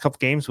good the last couple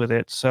games with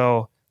it.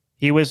 So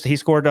he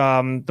scored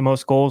the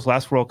most goals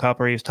last World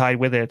Cup, or he was tied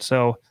with it.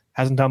 So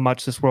hasn't done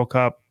much this World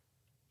Cup.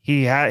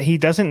 He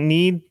doesn't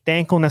need the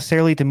ankle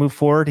necessarily to move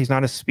forward. He's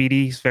not as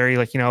speedy. He's very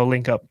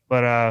link up,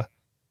 but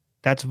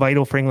that's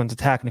vital for England's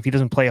attack. And if he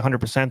doesn't play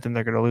 100%, then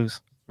they're going to lose.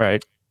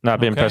 Right. Not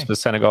be impressed with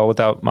Senegal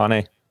without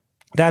Mane.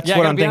 That's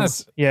what I'm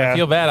thinking. I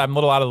feel bad. I'm a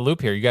little out of the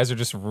loop here. You guys are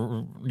just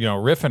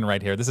riffing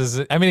right here. This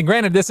is, I mean,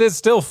 granted, this is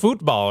still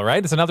football,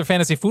 right? It's another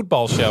fantasy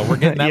football show. We're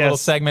getting that little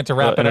segment to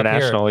wrap it up here.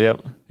 International,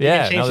 yep.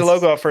 Yeah. Change the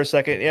logo up for a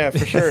second. Yeah,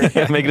 for sure.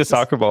 Make it a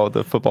soccer ball with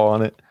the football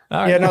on it.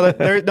 Yeah,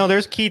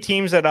 there's key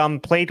teams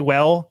that played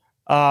well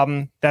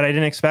that I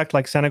didn't expect,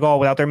 like Senegal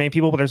without their main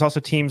people, but there's also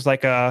teams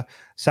like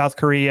South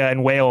Korea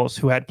and Wales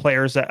who had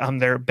players that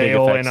their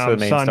Bale and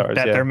Son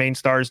that their main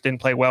stars didn't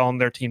play well and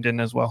their team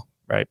didn't as well.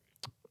 Right.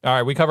 All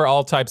right, we cover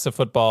all types of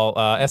football.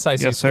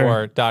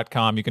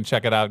 SICScore.com. You can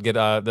check it out. Get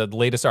the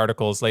latest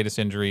articles, latest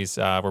injuries.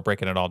 We're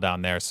breaking it all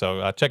down there.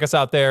 So check us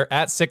out there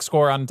at Six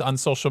Score on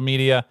social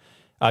media.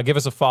 Give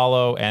us a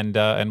follow, and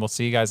we'll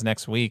see you guys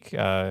next week.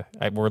 We're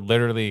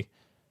literally,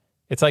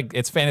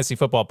 it's fantasy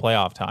football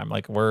playoff time.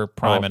 Like, we're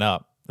priming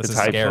up. This is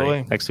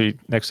scary.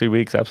 Next 2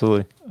 weeks,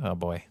 absolutely. Oh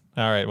boy.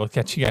 All right, we'll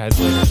catch you guys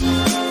later.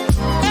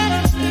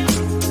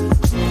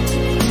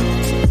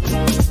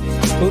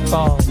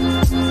 Football.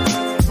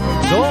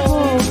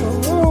 Go!